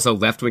guess also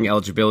left-wing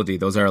eligibility.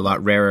 Those are a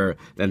lot rarer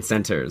than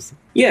centers.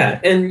 Yeah,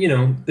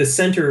 and, the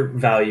center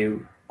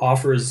value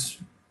offers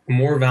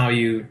more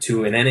value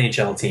to an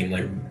NHL team,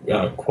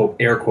 like, quote,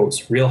 air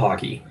quotes, real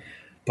hockey.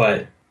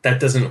 But that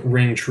doesn't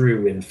ring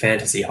true in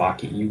fantasy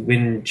hockey. You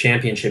win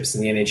championships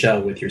in the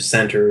NHL with your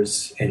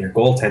centers and your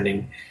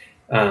goaltending.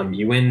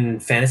 You win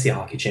fantasy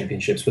hockey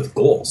championships with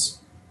goals.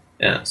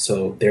 Yeah,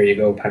 so there you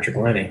go, Patrik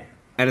Laine.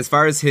 And as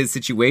far as his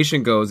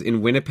situation goes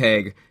in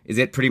Winnipeg, is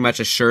it pretty much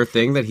a sure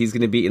thing that he's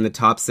going to be in the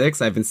top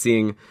six? I've been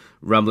seeing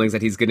rumblings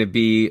that he's going to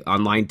be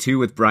on line 2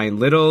 with Brian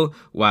Little,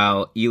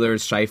 while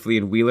Ehlers, Scheifele,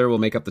 and Wheeler will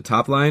make up the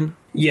top line.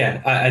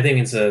 Yeah, I think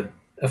it's a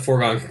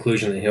foregone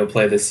conclusion that he'll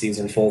play this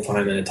season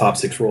full-time in a top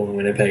 6 role in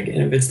Winnipeg.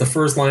 And if it's the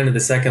first line or the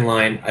second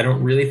line, I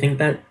don't really think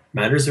that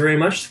matters very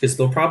much because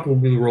they'll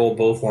probably roll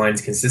both lines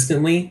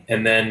consistently,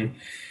 and then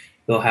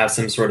they'll have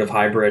some sort of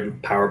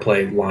hybrid power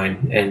play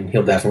line, and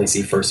he'll definitely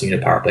see first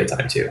unit power play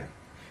time too.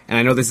 And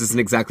I know this isn't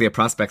exactly a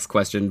prospects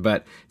question,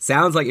 but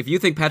sounds like if you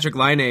think Patrik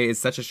Laine is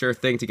such a sure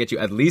thing to get you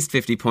at least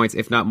 50 points,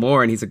 if not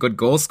more, and he's a good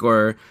goal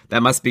scorer,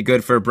 that must be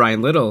good for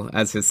Brian Little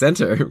as his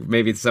center.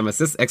 Maybe some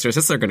extra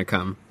assists are going to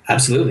come.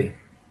 Absolutely.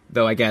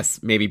 Though I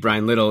guess maybe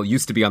Brian Little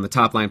used to be on the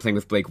top line playing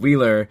with Blake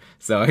Wheeler,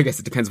 so I guess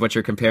it depends what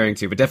you're comparing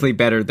to, but definitely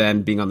better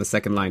than being on the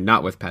second line,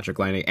 not with Patrik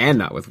Laine and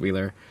not with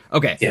Wheeler.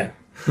 Okay. Yeah.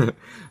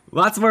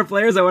 Lots more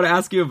players I want to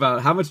ask you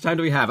about. How much time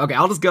do we have? Okay,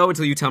 I'll just go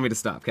until you tell me to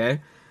stop, okay?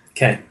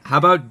 Okay. How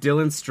about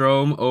Dylan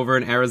Strome over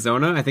in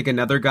Arizona? I think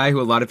another guy who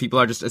a lot of people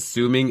are just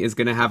assuming is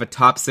going to have a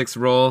top 6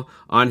 role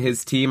on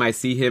his team. I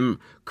see him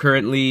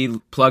currently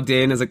plugged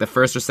in as like the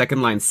first or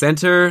second line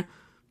center.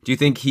 Do you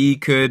think he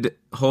could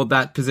hold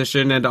that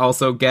position and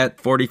also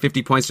get 40,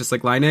 50 points just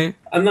like Laine?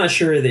 I'm not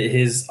sure that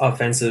his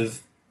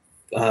offensive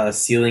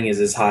ceiling is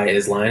as high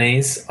as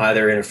Laine's,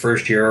 either in a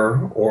first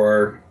year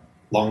or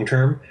long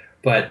term.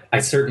 But I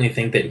certainly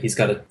think that he's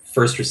got a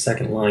first or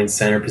second line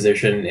center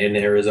position in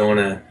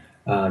Arizona.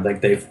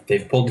 Like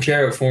they've pulled the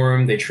chair out for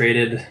him. They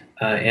traded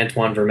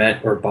Antoine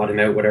Vermette, or bought him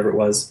out, whatever it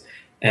was,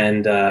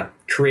 and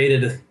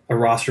created a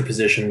roster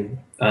position.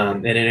 In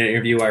an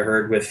interview I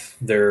heard with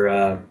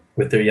their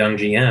young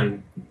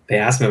GM, they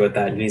asked him about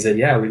that, and he said,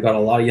 "Yeah, we've got a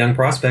lot of young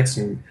prospects,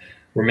 and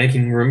we're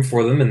making room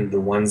for them, and the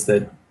ones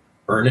that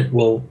earn it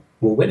will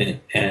win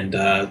it." And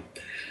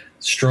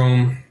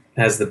Strome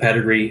has the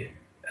pedigree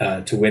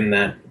to win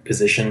that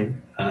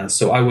position,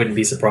 so I wouldn't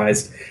be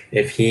surprised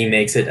if he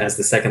makes it as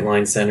the second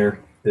line center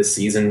this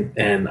season,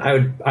 and I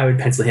would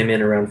pencil him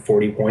in around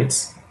 40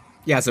 points.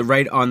 Yeah, so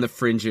right on the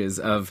fringes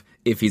of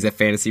if he's a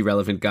fantasy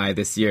relevant guy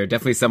this year.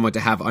 Definitely someone to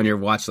have on your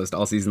watch list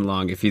all season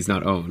long if he's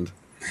not owned.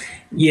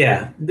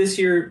 Yeah, this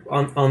year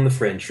on the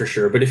fringe for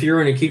sure. But if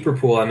you're in a keeper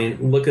pool, I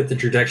mean, look at the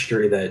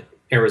trajectory that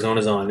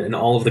Arizona's on and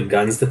all of the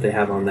guns that they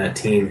have on that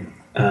team.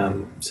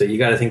 So you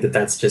got to think that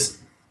that's just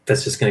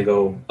going to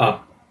go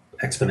up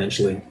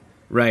exponentially.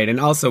 Right, and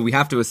also we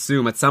have to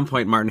assume at some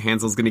point Martin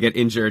Hansel's going to get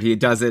injured. He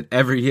does it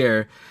every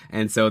year,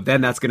 and so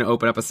then that's going to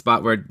open up a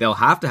spot where they'll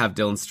have to have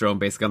Dylan Strome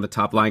basically on the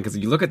top line, because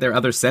if you look at their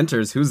other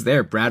centers, who's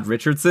there? Brad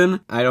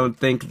Richardson? I don't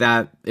think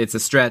that it's a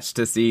stretch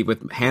to see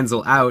with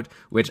Hansel out,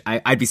 which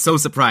I'd be so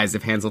surprised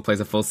if Hansel plays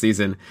a full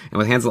season, and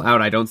with Hansel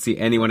out, I don't see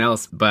anyone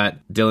else but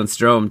Dylan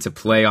Strome to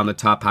play on the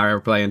top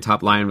power play and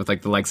top line with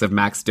like the likes of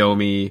Max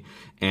Domi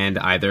and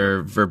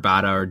either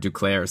Verbata or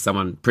Duclair or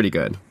someone pretty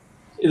good.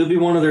 It'll be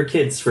one of their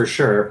kids for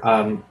sure.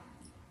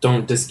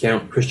 Don't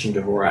discount Christian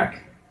Dvorak.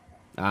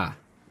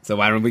 So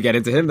why don't we get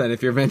into him then?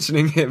 If you're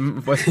mentioning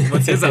him, what's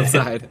his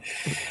upside?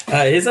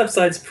 His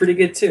upside's pretty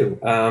good too.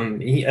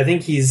 I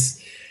think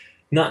he's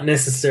not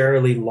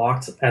necessarily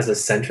locked as a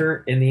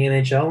center in the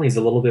NHL. He's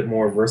a little bit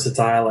more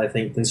versatile, I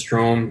think, than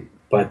Strome.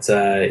 But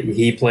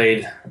he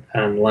played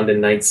London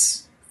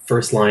Knights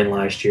first line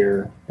last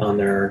year on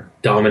their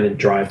dominant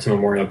drive to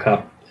Memorial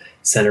Cup,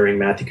 centering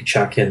Matthew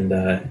Tkachuk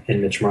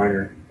and Mitch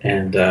Marner.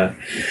 And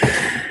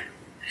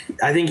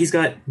I think he's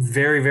got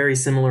very, very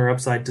similar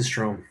upside to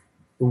Strome.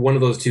 One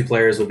of those two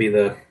players will be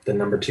the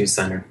number 2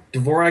 center.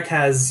 Dvorak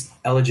has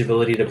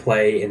eligibility to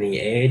play in the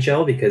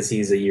AHL because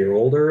he's a year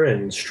older,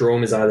 and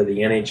Strome is either the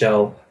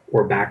NHL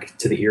or back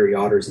to the Erie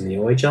Otters in the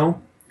OHL.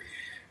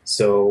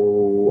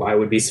 So I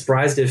would be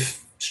surprised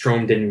if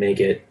Strome didn't make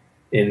it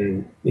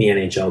in the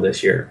NHL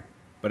this year.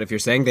 But if you're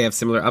saying they have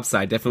similar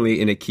upside, definitely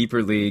in a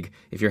keeper league,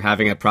 if you're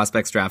having a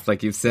prospects draft,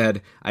 like you've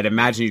said, I'd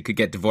imagine you could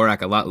get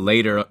Dvorak a lot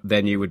later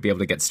than you would be able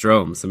to get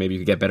Strome. So maybe you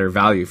could get better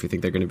value if you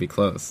think they're going to be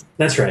close.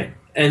 That's right.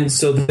 And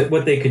so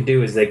what they could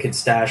do is they could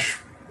stash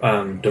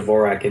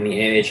Dvorak in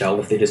the AHL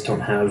if they just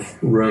don't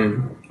have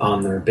room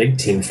on their big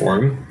team for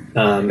him.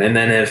 And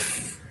then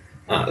if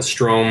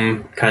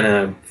Strome kind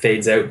of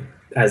fades out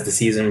as the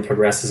season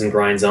progresses and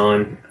grinds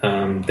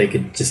on, they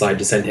could decide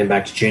to send him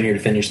back to junior to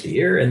finish the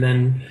year and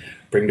then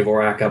bring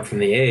Dvorak up from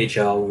the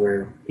AHL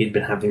where he'd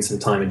been having some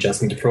time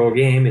adjusting to pro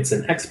game. It's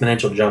an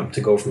exponential jump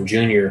to go from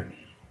junior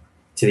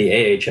to the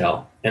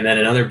AHL, and then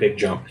another big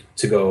jump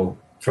to go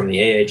from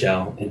the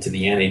AHL into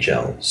the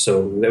NHL.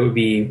 So that would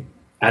be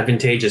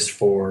advantageous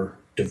for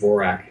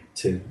Dvorak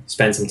to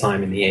spend some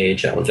time in the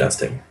AHL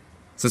adjusting.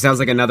 So it sounds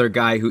like another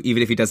guy who,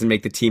 even if he doesn't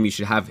make the team, you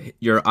should have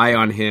your eye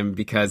on him,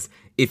 because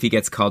if he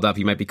gets called up,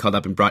 he might be called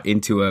up and brought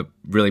into a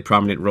really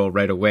prominent role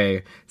right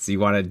away. So you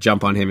want to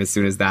jump on him as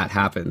soon as that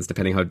happens,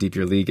 depending how deep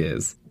your league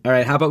is. All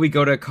right, how about we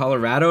go to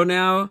Colorado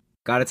now?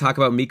 Got to talk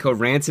about Mikko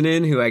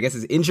Rantanen, who I guess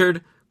is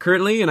injured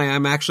currently, and I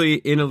am actually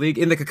in a league,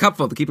 in the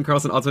Cupful, the Keeping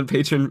Karlsson Ultimate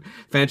Patron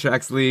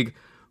Fantrax League.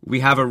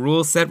 We have a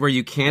rule set where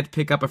you can't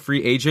pick up a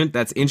free agent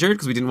that's injured,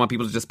 because we didn't want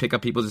people to just pick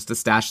up people just to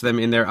stash them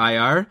in their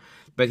IR.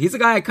 But he's a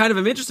guy I kind of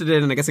am interested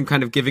in, and I guess I'm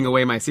kind of giving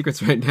away my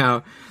secrets right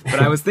now.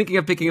 But I was thinking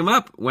of picking him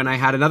up when I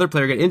had another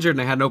player get injured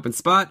and I had an open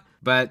spot,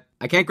 but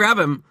I can't grab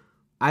him.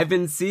 I've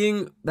been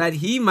seeing that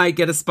he might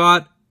get a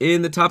spot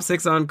in the top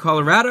 6 on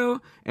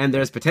Colorado, and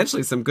there's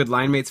potentially some good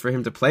line mates for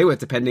him to play with,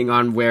 depending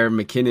on where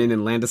McKinnon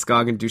and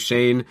Landeskog and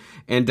Duchesne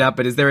end up.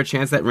 But is there a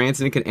chance that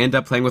Rantanen could end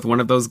up playing with one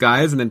of those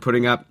guys and then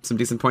putting up some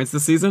decent points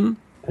this season?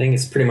 I think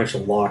it's pretty much a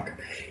lock.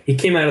 He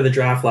came out of the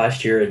draft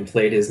last year and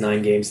played his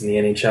 9 games in the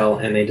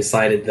NHL, and they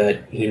decided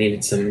that he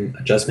needed some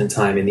adjustment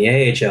time in the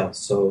AHL.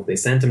 So they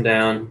sent him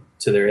down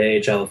to their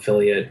AHL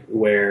affiliate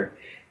where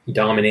he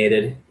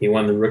dominated. He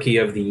won the Rookie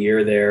of the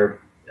Year there.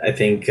 I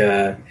think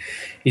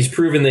he's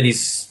proven that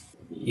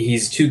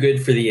he's too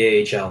good for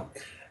the AHL,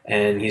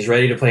 and he's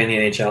ready to play in the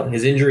NHL.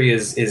 His injury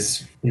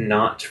is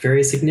not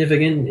very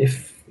significant,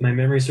 if my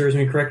memory serves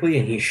me correctly,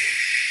 and he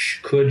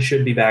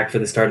should be back for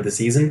the start of the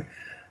season.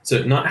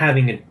 So not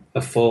having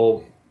a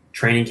full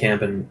training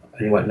camp and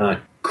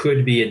whatnot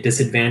could be a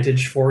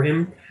disadvantage for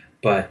him,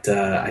 but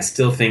I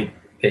still think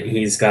that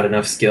he's got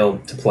enough skill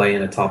to play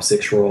in a top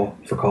 6 role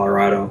for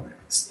Colorado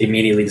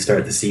immediately to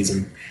start the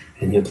season.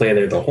 And he'll play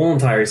there the whole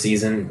entire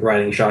season,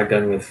 riding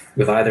shotgun with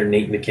either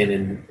Nate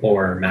McKinnon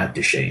or Matt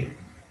Duchesne.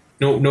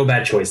 No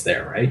bad choice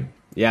there, right?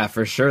 Yeah,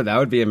 for sure. That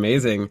would be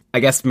amazing. I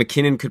guess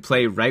McKinnon could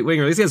play right wing,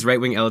 or at least he has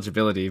right wing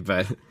eligibility,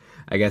 but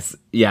I guess,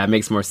 yeah, it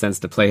makes more sense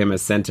to play him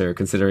as center,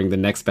 considering the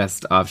next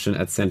best option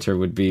at center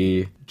would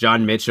be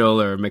John Mitchell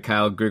or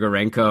Mikhail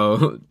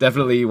Grigorenko.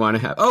 Definitely you want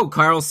to have... Oh,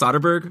 Carl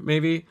Soderberg,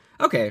 maybe?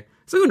 Okay,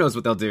 so who knows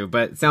what they'll do,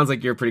 but it sounds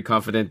like you're pretty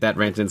confident that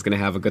Rantanen's going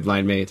to have a good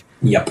line mate.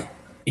 Yep.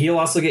 He'll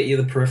also get you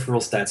the peripheral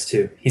stats,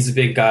 too. He's a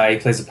big guy. He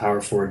plays a power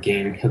forward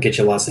game. He'll get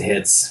you lots of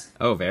hits.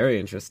 Oh, very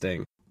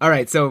interesting. All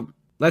right, so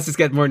let's just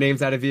get more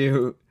names out of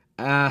you.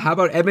 How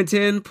about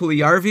Edmonton,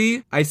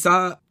 Puljujarvi? I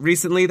saw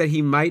recently that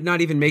he might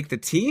not even make the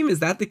team. Is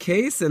that the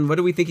case? And what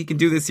do we think he can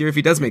do this year if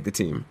he does make the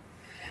team?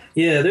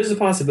 Yeah, there's a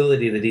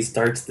possibility that he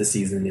starts the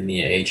season in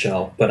the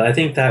AHL, but I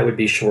think that would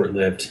be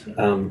short-lived.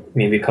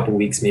 Maybe a couple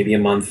weeks, maybe a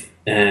month,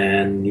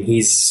 and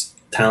he's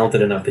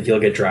talented enough that he'll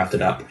get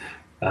drafted up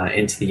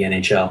into the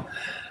NHL.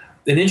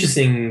 An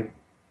interesting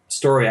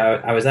story,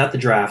 I was at the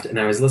draft, and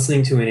I was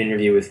listening to an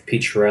interview with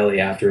Pete Chiarelli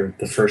after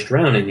the first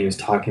round, and he was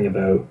talking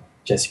about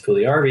Jesse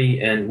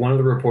Puljujarvi, and one of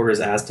the reporters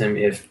asked him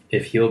if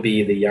he'll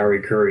be the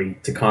Yari Curry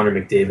to Connor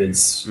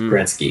McDavid's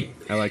Gretzky.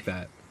 I like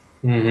that.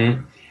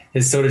 Mm-hmm.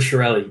 So did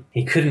Chiarelli.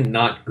 He couldn't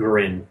not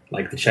grin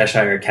like the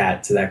Cheshire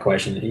Cat to that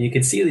question. And you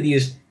could see that he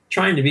was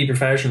trying to be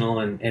professional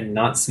and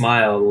not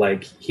smile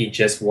like he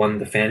just won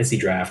the fantasy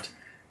draft.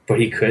 But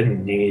he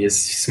couldn't. He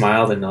just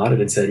smiled and nodded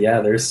and said,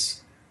 yeah,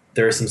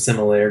 there are some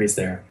similarities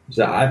there.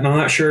 So I'm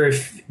not sure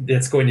if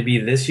that's going to be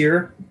this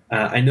year.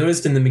 I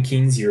noticed in the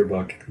McKeen's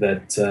yearbook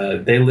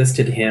that they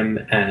listed him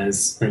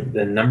as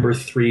the number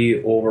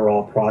 3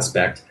 overall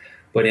prospect,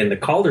 but in the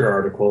Calder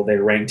article they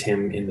ranked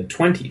him in the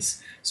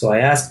 20s. So I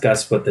asked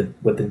Gus what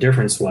the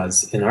difference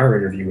was in our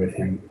interview with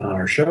him on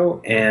our show,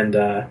 and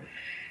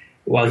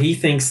while he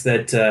thinks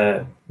that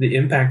the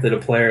impact that a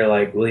player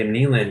like William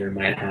Nylander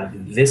might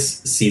have this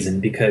season,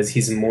 because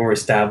he's more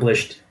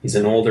established, he's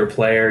an older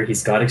player,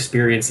 he's got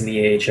experience in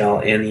the AHL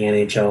and the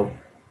NHL,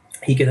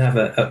 he could have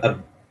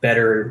a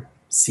better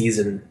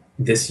season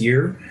this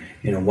year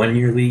in a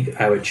 1-year league,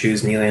 I would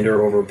choose Nylander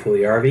over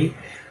Puljujarvi.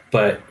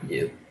 But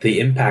the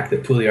impact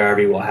that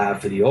Puljujarvi will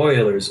have for the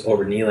Oilers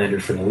over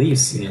Nylander for the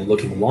Leafs,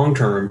 looking long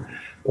term,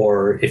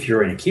 or if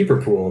you're in a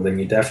keeper pool, then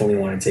you definitely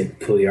want to take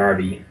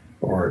Puljujarvi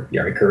or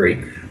Jari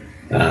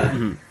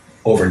Kurri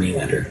over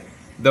Nylander.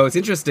 Though it's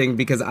interesting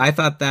because I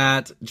thought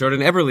that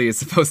Jordan Eberle is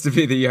supposed to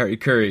be the Jari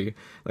Kurri.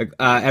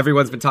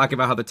 Everyone's been talking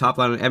about how the top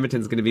line on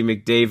Edmonton is going to be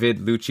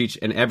McDavid, Lucic,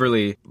 and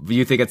Eberle. Do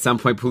you think at some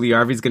point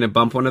Puljujarvi is going to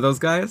bump one of those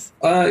guys?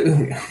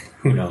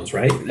 Who knows,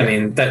 right? Yeah. I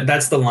mean,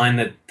 that's the line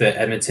that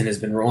Edmonton has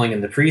been rolling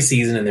in the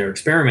preseason and they're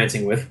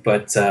experimenting with.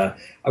 But I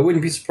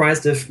wouldn't be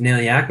surprised if Nail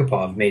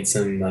Yakupov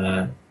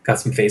got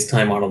some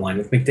FaceTime on a line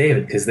with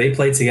McDavid, because they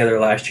played together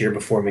last year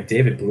before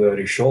McDavid blew out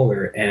his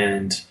shoulder,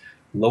 and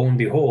lo and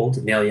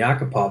behold, Nail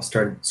Yakupov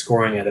started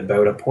scoring at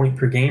about a point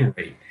per game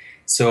rate.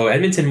 So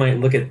Edmonton might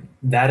look at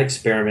that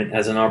experiment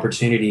as an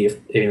opportunity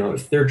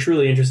if they're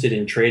truly interested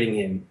in trading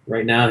him.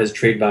 Right now, his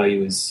trade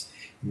value is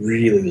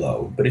really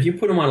low. But if you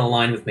put him on a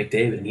line with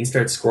McDavid and he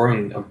starts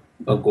scoring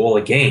a goal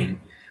a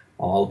game,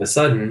 all of a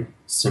sudden,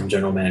 some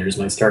general managers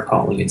might start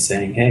calling and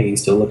saying, hey,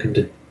 he's still looking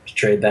to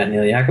trade that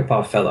Nail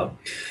Yakupov fellow.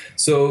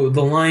 So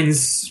the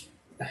lines,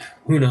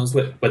 who knows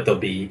what they'll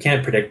be. You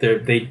can't predict.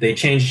 They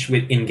change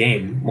in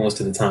game most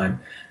of the time.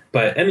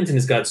 But Edmonton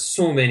has got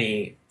so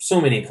many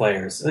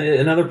players.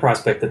 Another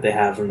prospect that they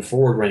have in the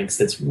forward ranks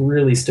that's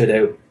really stood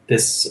out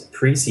this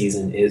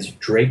preseason is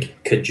Drake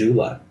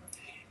Caggiula.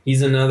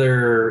 He's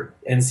another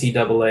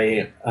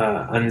NCAA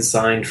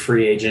unsigned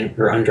free agent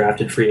or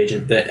undrafted free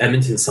agent that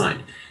Edmonton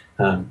signed.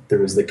 There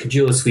was the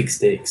Caggiula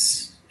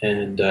sweepstakes,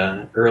 and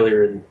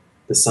earlier in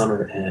the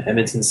summer,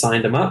 Edmonton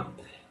signed him up.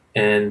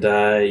 And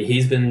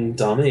he's been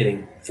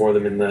dominating for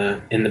them in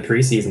the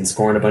preseason,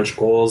 scoring a bunch of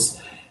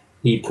goals.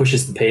 He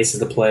pushes the pace of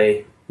the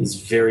play. He's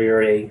very,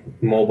 very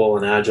mobile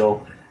and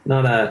agile.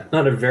 Not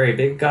a very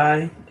big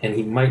guy, and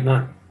he might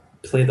not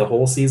play the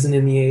whole season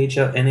in the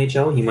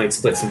NHL. He might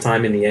split some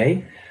time in the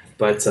A,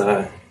 but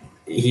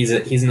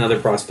he's another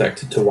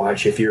prospect to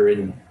watch if you're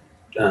in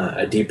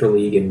a deeper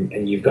league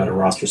and you've got a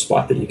roster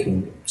spot that you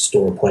can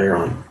store a player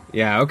on.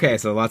 Yeah, okay,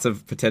 so lots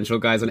of potential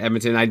guys on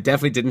Edmonton. I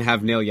definitely didn't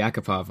have Nail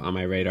Yakupov on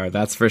my radar,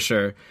 that's for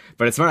sure.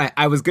 But it's smart.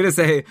 I was going to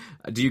say,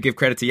 do you give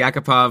credit to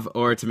Yakupov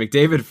or to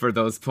McDavid for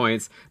those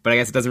points? But I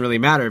guess it doesn't really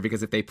matter,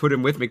 because if they put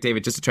him with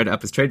McDavid just to try to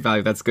up his trade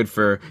value, that's good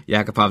for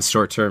Yakupov's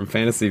short-term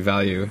fantasy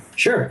value.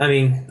 Sure. I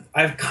mean,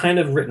 I've kind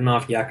of written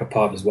off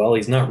Yakupov as well.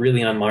 He's not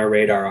really on my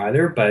radar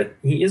either, but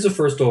he is a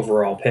first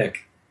overall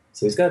pick.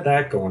 So he's got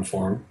that going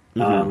for him.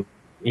 Mm-hmm.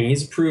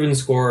 He's a proven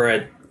scorer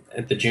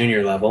at the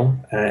junior level.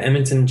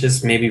 Edmonton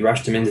just maybe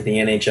rushed him into the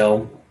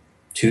NHL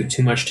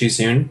too much too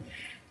soon.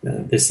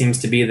 There seems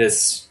to be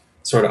this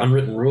sort of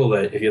unwritten rule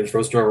that if you're the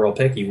first overall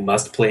pick, you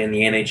must play in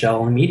the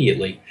NHL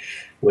immediately,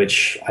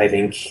 which I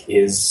think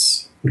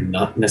is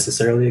not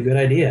necessarily a good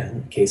idea.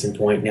 Case in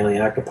point, Nail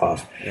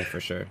Yakupov. Yeah, for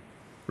sure.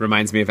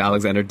 Reminds me of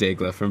Alexander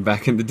Daigle from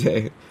back in the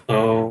day.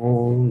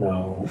 Oh,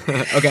 no.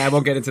 Okay, I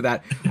won't get into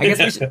that. I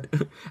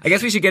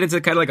guess we should get into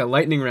kind of like a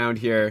lightning round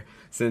here,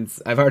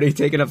 since I've already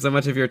taken up so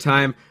much of your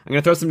time. I'm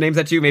going to throw some names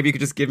at you. Maybe you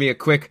could just give me a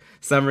quick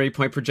summary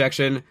point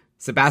projection.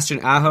 Sebastian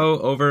Aho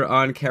over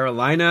on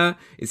Carolina.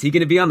 Is he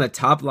going to be on the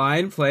top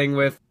line playing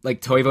with like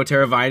Toivo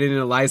Teravainen and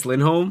Elias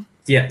Lindholm?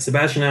 Yeah,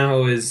 Sebastian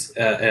Aho is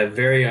a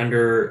very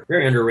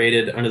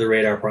underrated, under the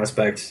radar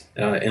prospect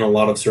in a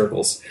lot of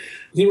circles.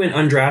 He went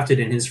undrafted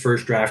in his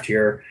first draft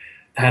year,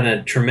 had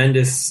a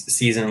tremendous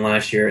season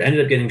last year, ended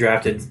up getting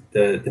drafted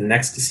the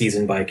next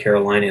season by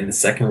Carolina in the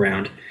second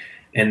round.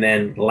 And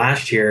then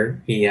last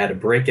year, he had a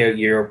breakout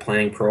year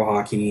playing pro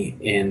hockey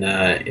in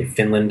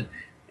Finland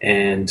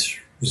and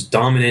was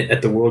dominant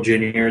at the World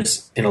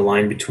Juniors in a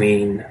line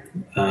between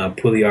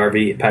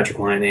Puljujarvi and Patrick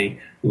Laine.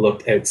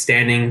 Looked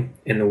outstanding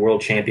in the World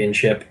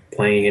Championship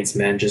playing against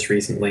men just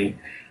recently.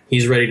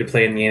 He's ready to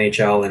play in the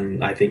NHL,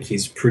 and I think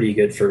he's pretty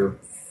good for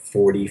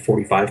 40,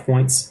 45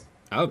 points.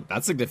 Oh,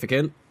 that's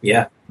significant.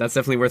 Yeah. That's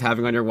definitely worth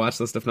having on your watch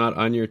list, if not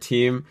on your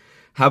team.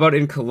 How about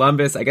in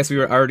Columbus? I guess we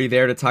were already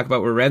there to talk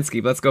about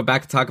Werenski, but let's go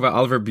back to talk about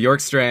Oliver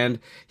Bjorkstrand.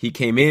 He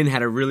came in,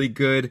 had a really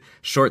good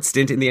short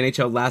stint in the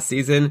NHL last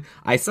season.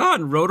 I saw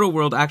on Roto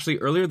World actually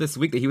earlier this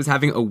week that he was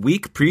having a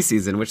weak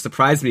preseason, which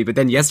surprised me, but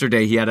then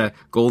yesterday he had a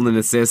goal and an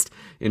assist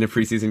in a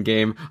preseason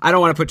game. I don't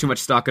want to put too much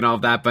stock in all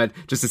of that, but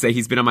just to say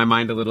he's been on my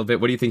mind a little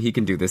bit. What do you think he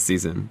can do this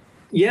season?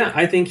 Yeah,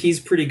 I think he's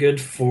pretty good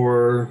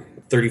for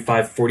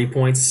 35, 40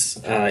 points.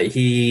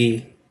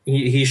 He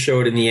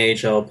showed in the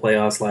AHL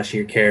playoffs last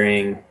year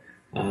carrying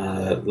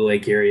the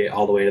Lake Erie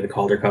all the way to the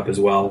Calder Cup as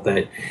well,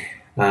 that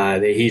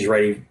he's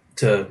ready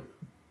to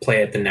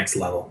play at the next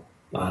level.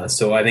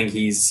 So I think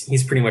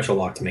he's pretty much a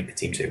lock to make the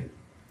team too.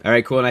 All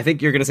right, cool. And I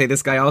think you're going to say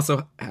this guy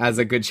also has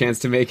a good chance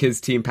to make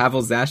his team,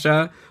 Pavel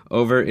Zacha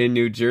over in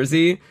New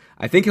Jersey.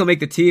 I think he'll make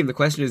the team. The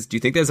question is, do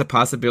you think there's a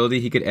possibility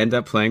he could end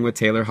up playing with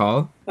Taylor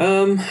Hall?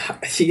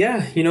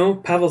 Yeah,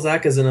 Pavel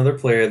Zacha is another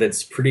player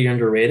that's pretty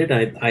underrated.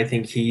 I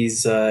think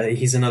he's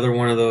another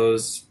one of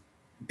those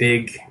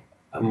big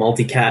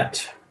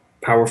multi-cat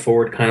power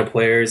forward kind of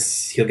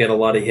players. He'll get a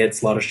lot of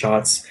hits, a lot of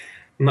shots.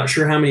 I'm not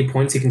sure how many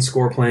points he can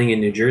score playing in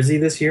New Jersey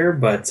this year,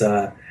 but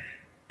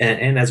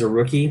and as a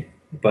rookie,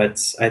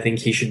 but I think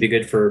he should be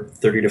good for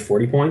 30 to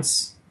 40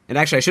 points. And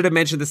actually, I should have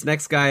mentioned this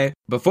next guy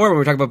before when we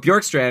were talking about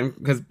Bjorkstrand,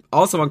 because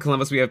also on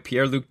Columbus we have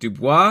Pierre-Luc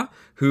Dubois,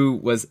 who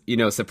was,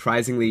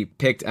 surprisingly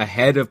picked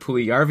ahead of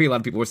Puljujarvi. A lot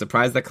of people were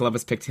surprised that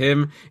Columbus picked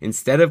him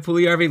instead of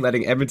Puljujarvi,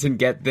 letting Edmonton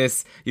get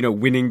this,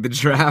 winning the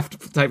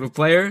draft type of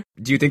player.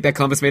 Do you think that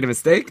Columbus made a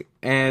mistake?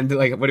 And,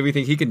 what do we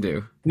think he can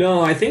do?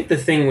 No, I think the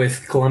thing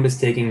with Columbus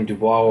taking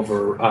Dubois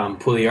over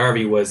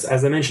Puljujarvi was,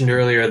 as I mentioned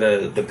earlier,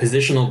 the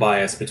positional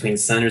bias between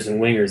centers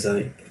and wingers.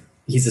 I think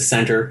he's a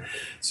center,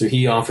 so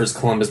he offers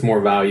Columbus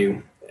more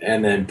value,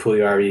 and then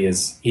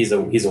Puljujarvi he's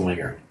a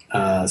winger.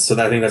 So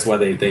I think that's why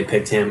they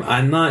picked him.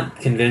 I'm not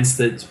convinced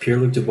that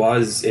Pierre-Luc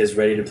Dubois is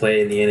ready to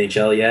play in the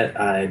NHL yet.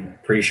 I'm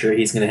pretty sure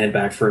he's going to head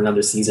back for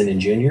another season in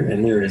junior,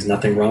 and there is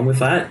nothing wrong with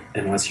that.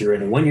 Unless you're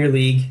in a one-year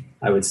league,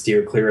 I would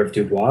steer clear of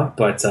Dubois.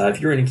 But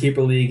if you're in a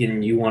keeper league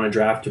and you want to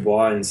draft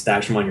Dubois and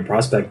stash him on your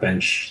prospect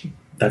bench,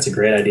 that's a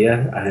great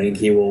idea. I think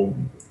he will,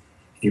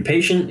 if you're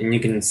patient and you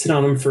can sit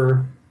on him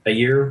for a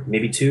year,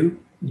 maybe two,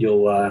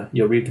 you'll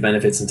reap the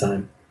benefits in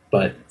time.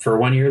 But for a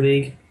one-year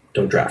league,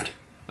 don't draft.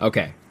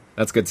 Okay,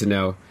 that's good to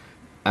know.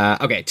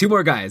 Okay, two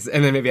more guys,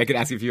 and then maybe I could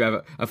ask you if you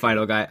have a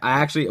final guy.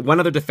 One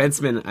other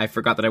defenseman I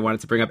forgot that I wanted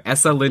to bring up,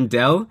 Esa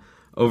Lindell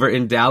over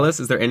in Dallas.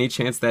 Is there any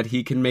chance that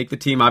he can make the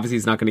team? Obviously,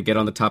 he's not going to get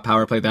on the top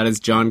power play. That is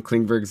John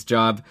Klingberg's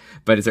job.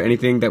 But is there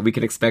anything that we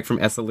can expect from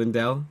Esa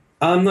Lindell?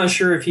 I'm not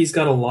sure if he's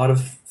got a lot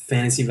of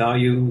fantasy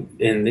value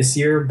in this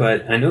year,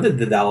 but I know that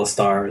the Dallas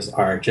Stars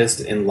are just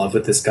in love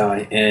with this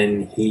guy,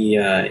 and he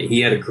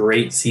had a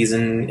great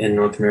season in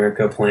North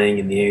America playing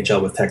in the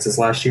AHL with Texas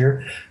last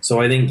year.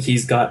 So I think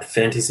he's got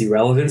fantasy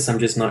relevance. I'm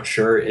just not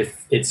sure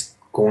if it's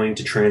going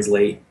to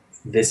translate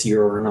this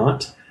year or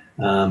not.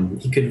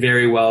 He could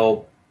very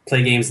well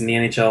play games in the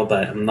NHL,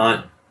 but I'm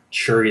not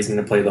sure he's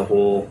going to play the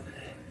whole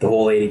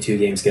 82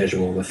 game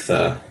schedule with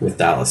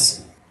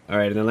Dallas. All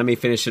right, and then let me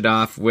finish it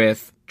off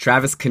with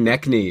Travis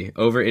Konechny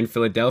over in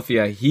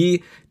Philadelphia.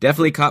 He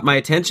definitely caught my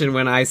attention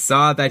when I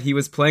saw that he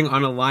was playing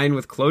on a line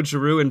with Claude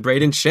Giroux and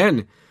Brayden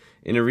Schenn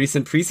in a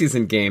recent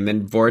preseason game.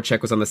 Then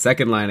Voracek was on the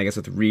second line, I guess,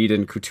 with Reed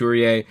and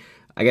Couturier.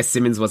 I guess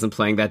Simmons wasn't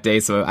playing that day,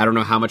 so I don't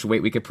know how much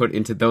weight we could put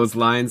into those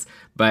lines.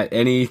 But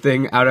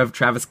anything out of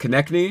Travis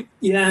Konechny?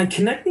 Yeah,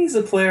 Konechny's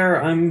a player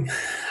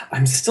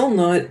I'm still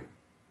not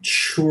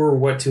sure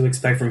what to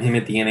expect from him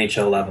at the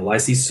NHL level. I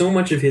see so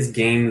much of his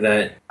game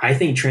that I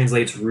think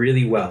translates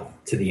really well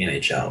to the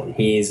NHL.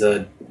 He's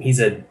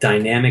a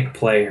dynamic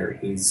player.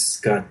 He's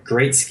got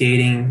great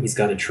skating. He's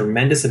got a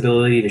tremendous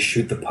ability to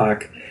shoot the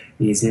puck.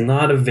 He's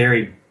not a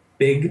very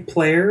big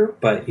player,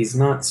 but he's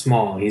not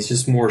small. He's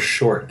just more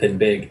short than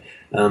big.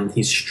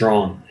 He's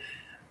strong.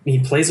 He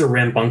plays a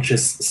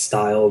rambunctious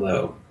style,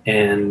 though,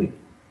 and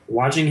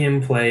watching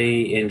him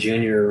play in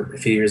junior a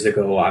few years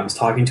ago, I was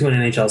talking to an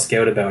NHL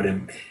scout about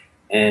him,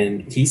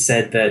 and he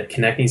said that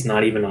Konechny's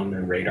not even on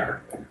their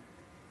radar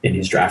in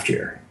his draft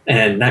year.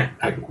 And that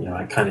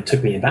kind of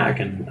took me aback,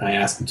 and I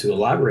asked him to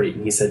elaborate,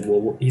 and he said,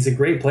 well, he's a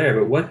great player,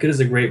 but what good is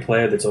a great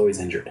player that's always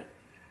injured?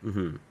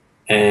 Mm-hmm.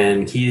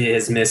 And he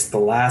has missed the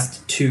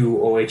last two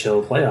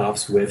OHL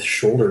playoffs with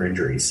shoulder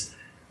injuries.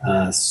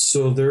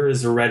 So there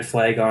is a red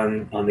flag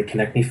on the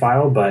Konechny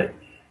file, but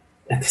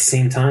at the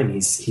same time,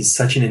 he's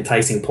such an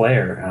enticing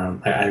player.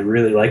 I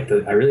really like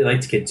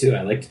the kid too.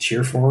 I like to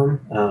cheer for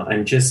him.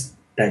 And just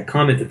that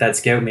comment that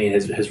scout made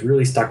has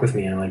really stuck with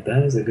me. I'm like,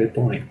 that is a good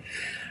point.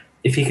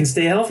 If he can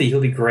stay healthy,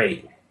 he'll be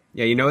great.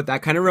 Yeah, you know what?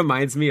 That kind of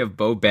reminds me of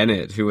Bo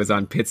Bennett, who was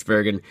on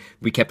Pittsburgh, and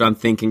we kept on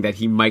thinking that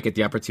he might get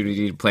the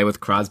opportunity to play with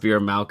Crosby or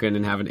Malkin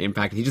and have an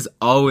impact. He just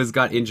always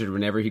got injured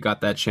whenever he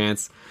got that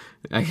chance.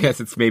 I guess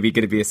it's maybe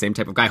going to be the same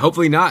type of guy.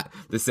 Hopefully not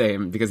the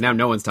same, because now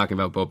no one's talking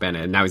about Bo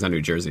Bennett, and now he's on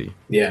New Jersey.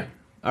 Yeah.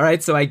 All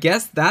right, so I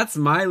guess that's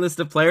my list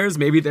of players.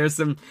 Maybe there's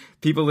some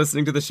people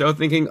listening to the show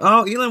thinking,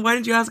 oh, Elon, why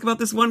didn't you ask about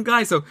this one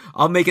guy? So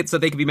I'll make it so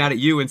they can be mad at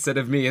you instead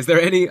of me. Is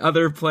there any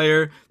other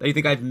player that you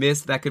think I've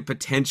missed that could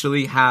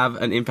potentially have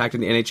an impact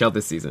in the NHL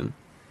this season?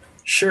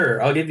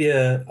 Sure, I'll give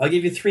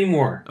you three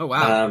more. Oh,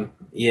 wow.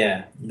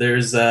 Yeah,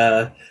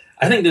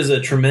 I think there's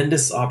a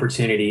tremendous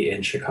opportunity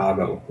in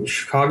Chicago.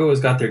 Chicago has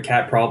got their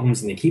cap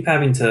problems, and they keep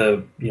having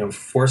to,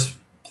 force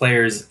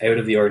players out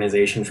of the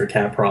organization for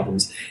cap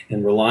problems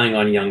and relying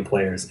on young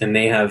players. And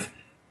they have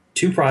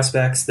two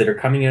prospects that are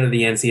coming out of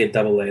the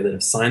NCAA that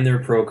have signed their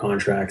pro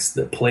contracts,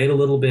 that played a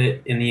little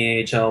bit in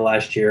the AHL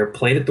last year,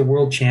 played at the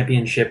World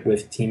Championship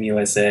with Team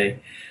USA.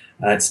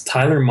 It's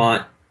Tyler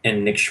Mott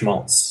and Nick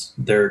Schmaltz.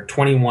 They're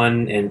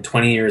 21 and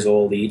 20 years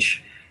old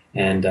each.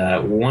 And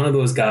one of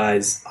those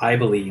guys, I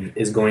believe,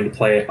 is going to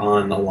play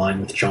on the line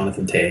with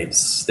Jonathan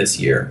Toews this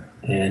year.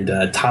 And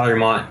Tyler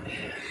Mott,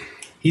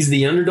 he's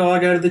the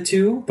underdog out of the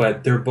two,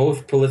 but they're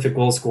both prolific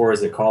goal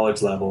scorers at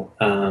college level.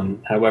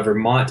 However,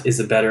 Mott is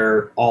a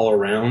better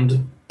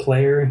all-around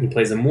player. He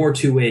plays a more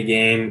two-way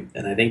game,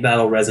 and I think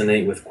that'll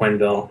resonate with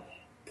Quenneville.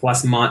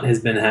 Plus, Mott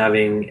has been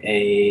having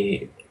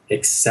a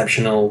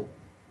exceptional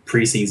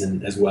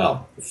preseason as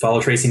well.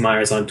 Follow Tracy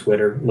Myers on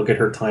Twitter. Look at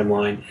her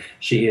timeline.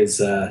 She's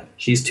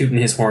tooting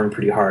his horn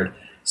pretty hard.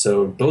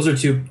 So those are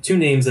two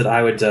names that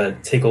I would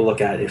take a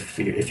look at if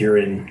you're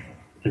in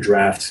a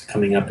draft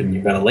coming up and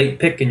you've got a late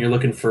pick and you're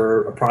looking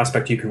for a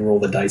prospect you can roll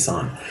the dice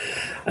on.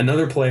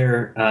 Another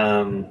player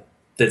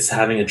that's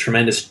having a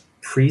tremendous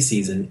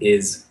preseason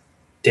is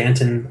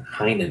Danton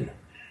Heinen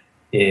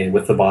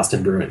with the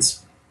Boston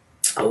Bruins.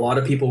 A lot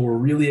of people were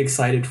really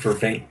excited for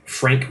Frank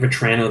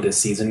Vatrano this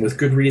season with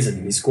good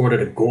reason. He scored at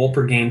a goal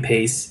per game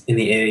pace in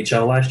the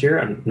AHL last year.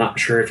 I'm not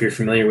sure if you're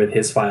familiar with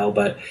his file,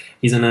 but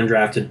he's an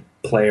undrafted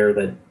player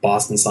that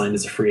Boston signed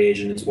as a free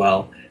agent as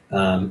well.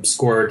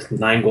 Scored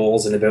 9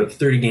 goals in about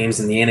 30 games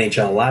in the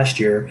NHL last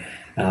year.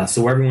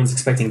 So everyone's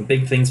expecting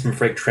big things from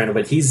Frank Vatrano,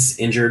 but he's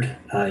injured.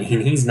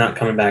 He's not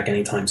coming back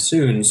anytime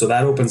soon. So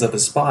that opens up a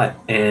spot.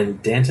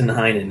 And Danton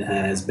Heinen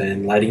has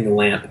been lighting the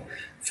lamp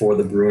for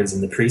the Bruins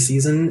in the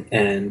preseason,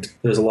 and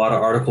there's a lot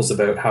of articles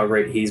about how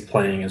great he's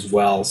playing as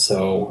well.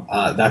 So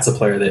that's a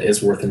player that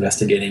is worth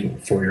investigating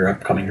for your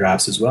upcoming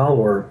drafts as well,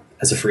 or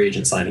as a free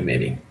agent signing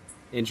maybe.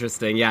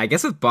 Interesting. Yeah, I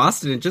guess with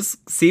Boston, it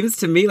just seems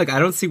to me like I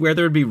don't see where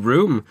there would be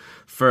room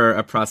for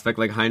a prospect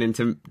like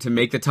Heinen to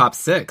make the top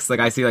 6. Like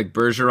I see like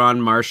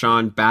Bergeron,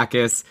 Marchand,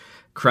 Backes,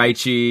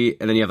 Krejci,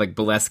 and then you have like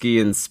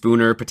Bolesky and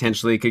Spooner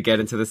potentially could get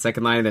into the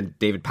second line, and then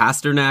David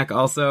Pasternak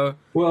also.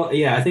 Well,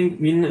 yeah, I think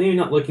you're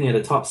not looking at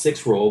a top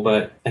 6 role,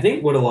 but I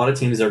think what a lot of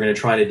teams are going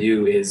to try to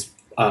do is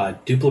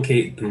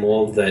duplicate the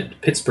mold that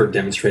Pittsburgh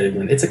demonstrated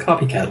when it's a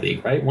copycat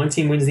league, right? One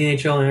team wins the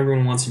NHL and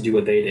everyone wants to do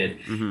what they did.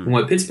 Mm-hmm. And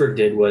what Pittsburgh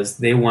did was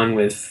they won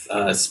with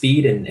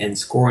speed and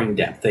scoring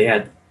depth. They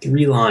had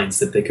 3 lines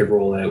that they could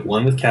roll out,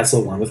 one with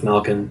Kessel, one with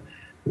Malkin,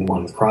 and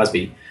one with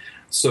Crosby.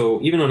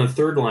 So even on a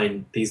third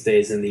line these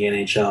days in the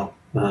NHL,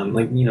 the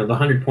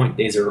 100-point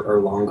days are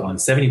long gone.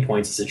 70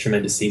 points is a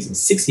tremendous season.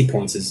 60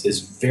 points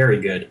is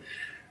very good.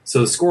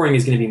 So the scoring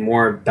is going to be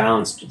more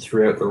balanced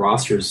throughout the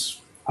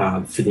rosters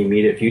for the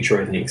immediate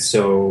future, I think.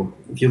 So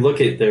if you look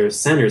at their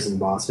centers in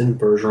Boston,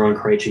 Bergeron,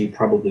 Krejci,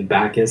 probably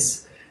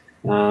Backes.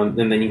 And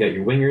then you got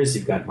your wingers.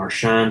 You've got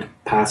Marchand,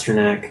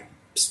 Pasternak,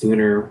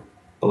 Spooner,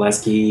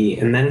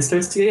 Bolesky, and then it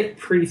starts to get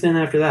pretty thin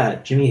after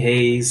that. Jimmy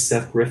Hayes,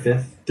 Seth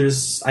Griffith.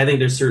 I think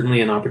there's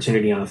certainly an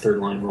opportunity on a third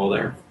line role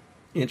there.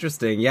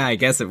 Interesting. Yeah, I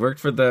guess it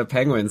worked for the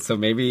Penguins, so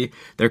maybe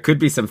there could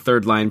be some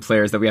third line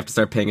players that we have to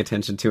start paying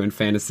attention to in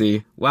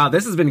fantasy. Wow,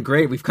 this has been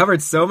great. We've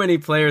covered so many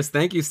players.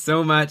 Thank you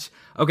so much.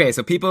 Okay,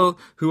 so people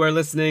who are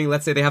listening,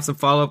 let's say they have some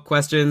follow-up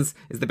questions,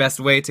 is the best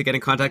way to get in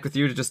contact with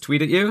you to just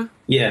tweet at you?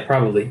 Yeah,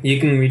 probably. You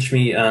can reach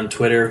me on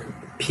Twitter,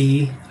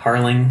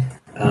 Harling,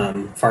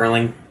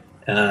 Farling.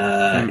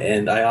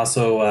 And I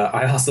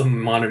also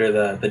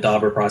monitor the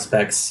Dobber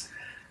Prospects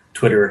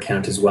Twitter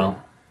account as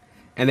well.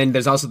 And then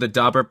there's also the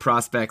Dobber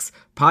Prospects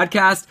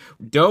podcast.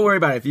 Don't worry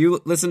about it. If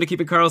you listen to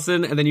Keeping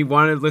Karlsson and then you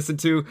want to listen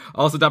to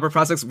also Dobber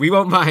Prospects, we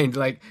won't mind.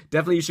 Like,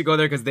 definitely you should go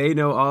there because they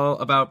know all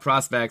about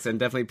prospects, and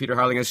definitely Peter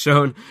Harling has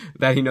shown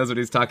that he knows what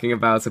he's talking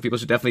about. So people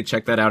should definitely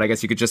check that out. I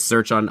guess you could just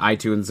search on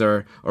iTunes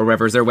or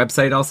wherever. Is there a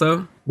website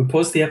also? We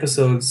post the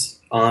episodes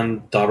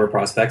on Dobber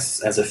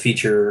Prospects as a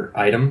feature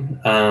item.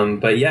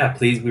 But yeah,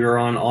 please, we are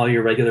on all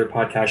your regular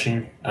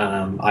podcasting,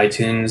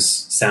 iTunes,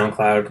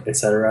 SoundCloud,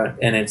 etc.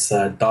 And it's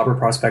Dobber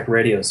Prospect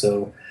Radio.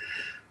 So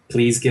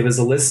please give us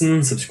a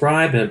listen,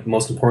 subscribe, and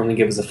most importantly,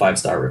 give us a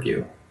 5-star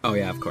review. Oh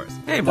yeah, of course.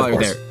 Hey, while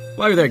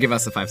you're there, give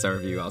us a 5-star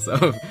review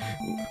also.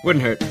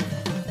 Wouldn't hurt.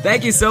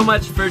 Thank you so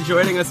much for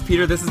joining us,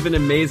 Peter. This has been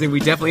amazing. We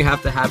definitely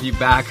have to have you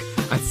back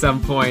at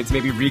some point,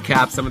 maybe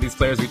recap some of these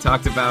players we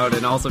talked about,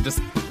 and also just,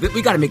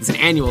 we got to make this an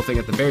annual thing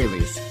at the very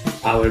least.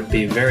 I would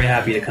be very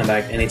happy to come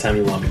back anytime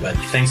you want me, but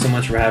thanks so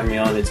much for having me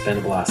on. It's been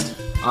a blast.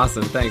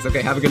 Awesome. Thanks.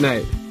 Okay, have a good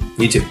night.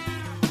 You too.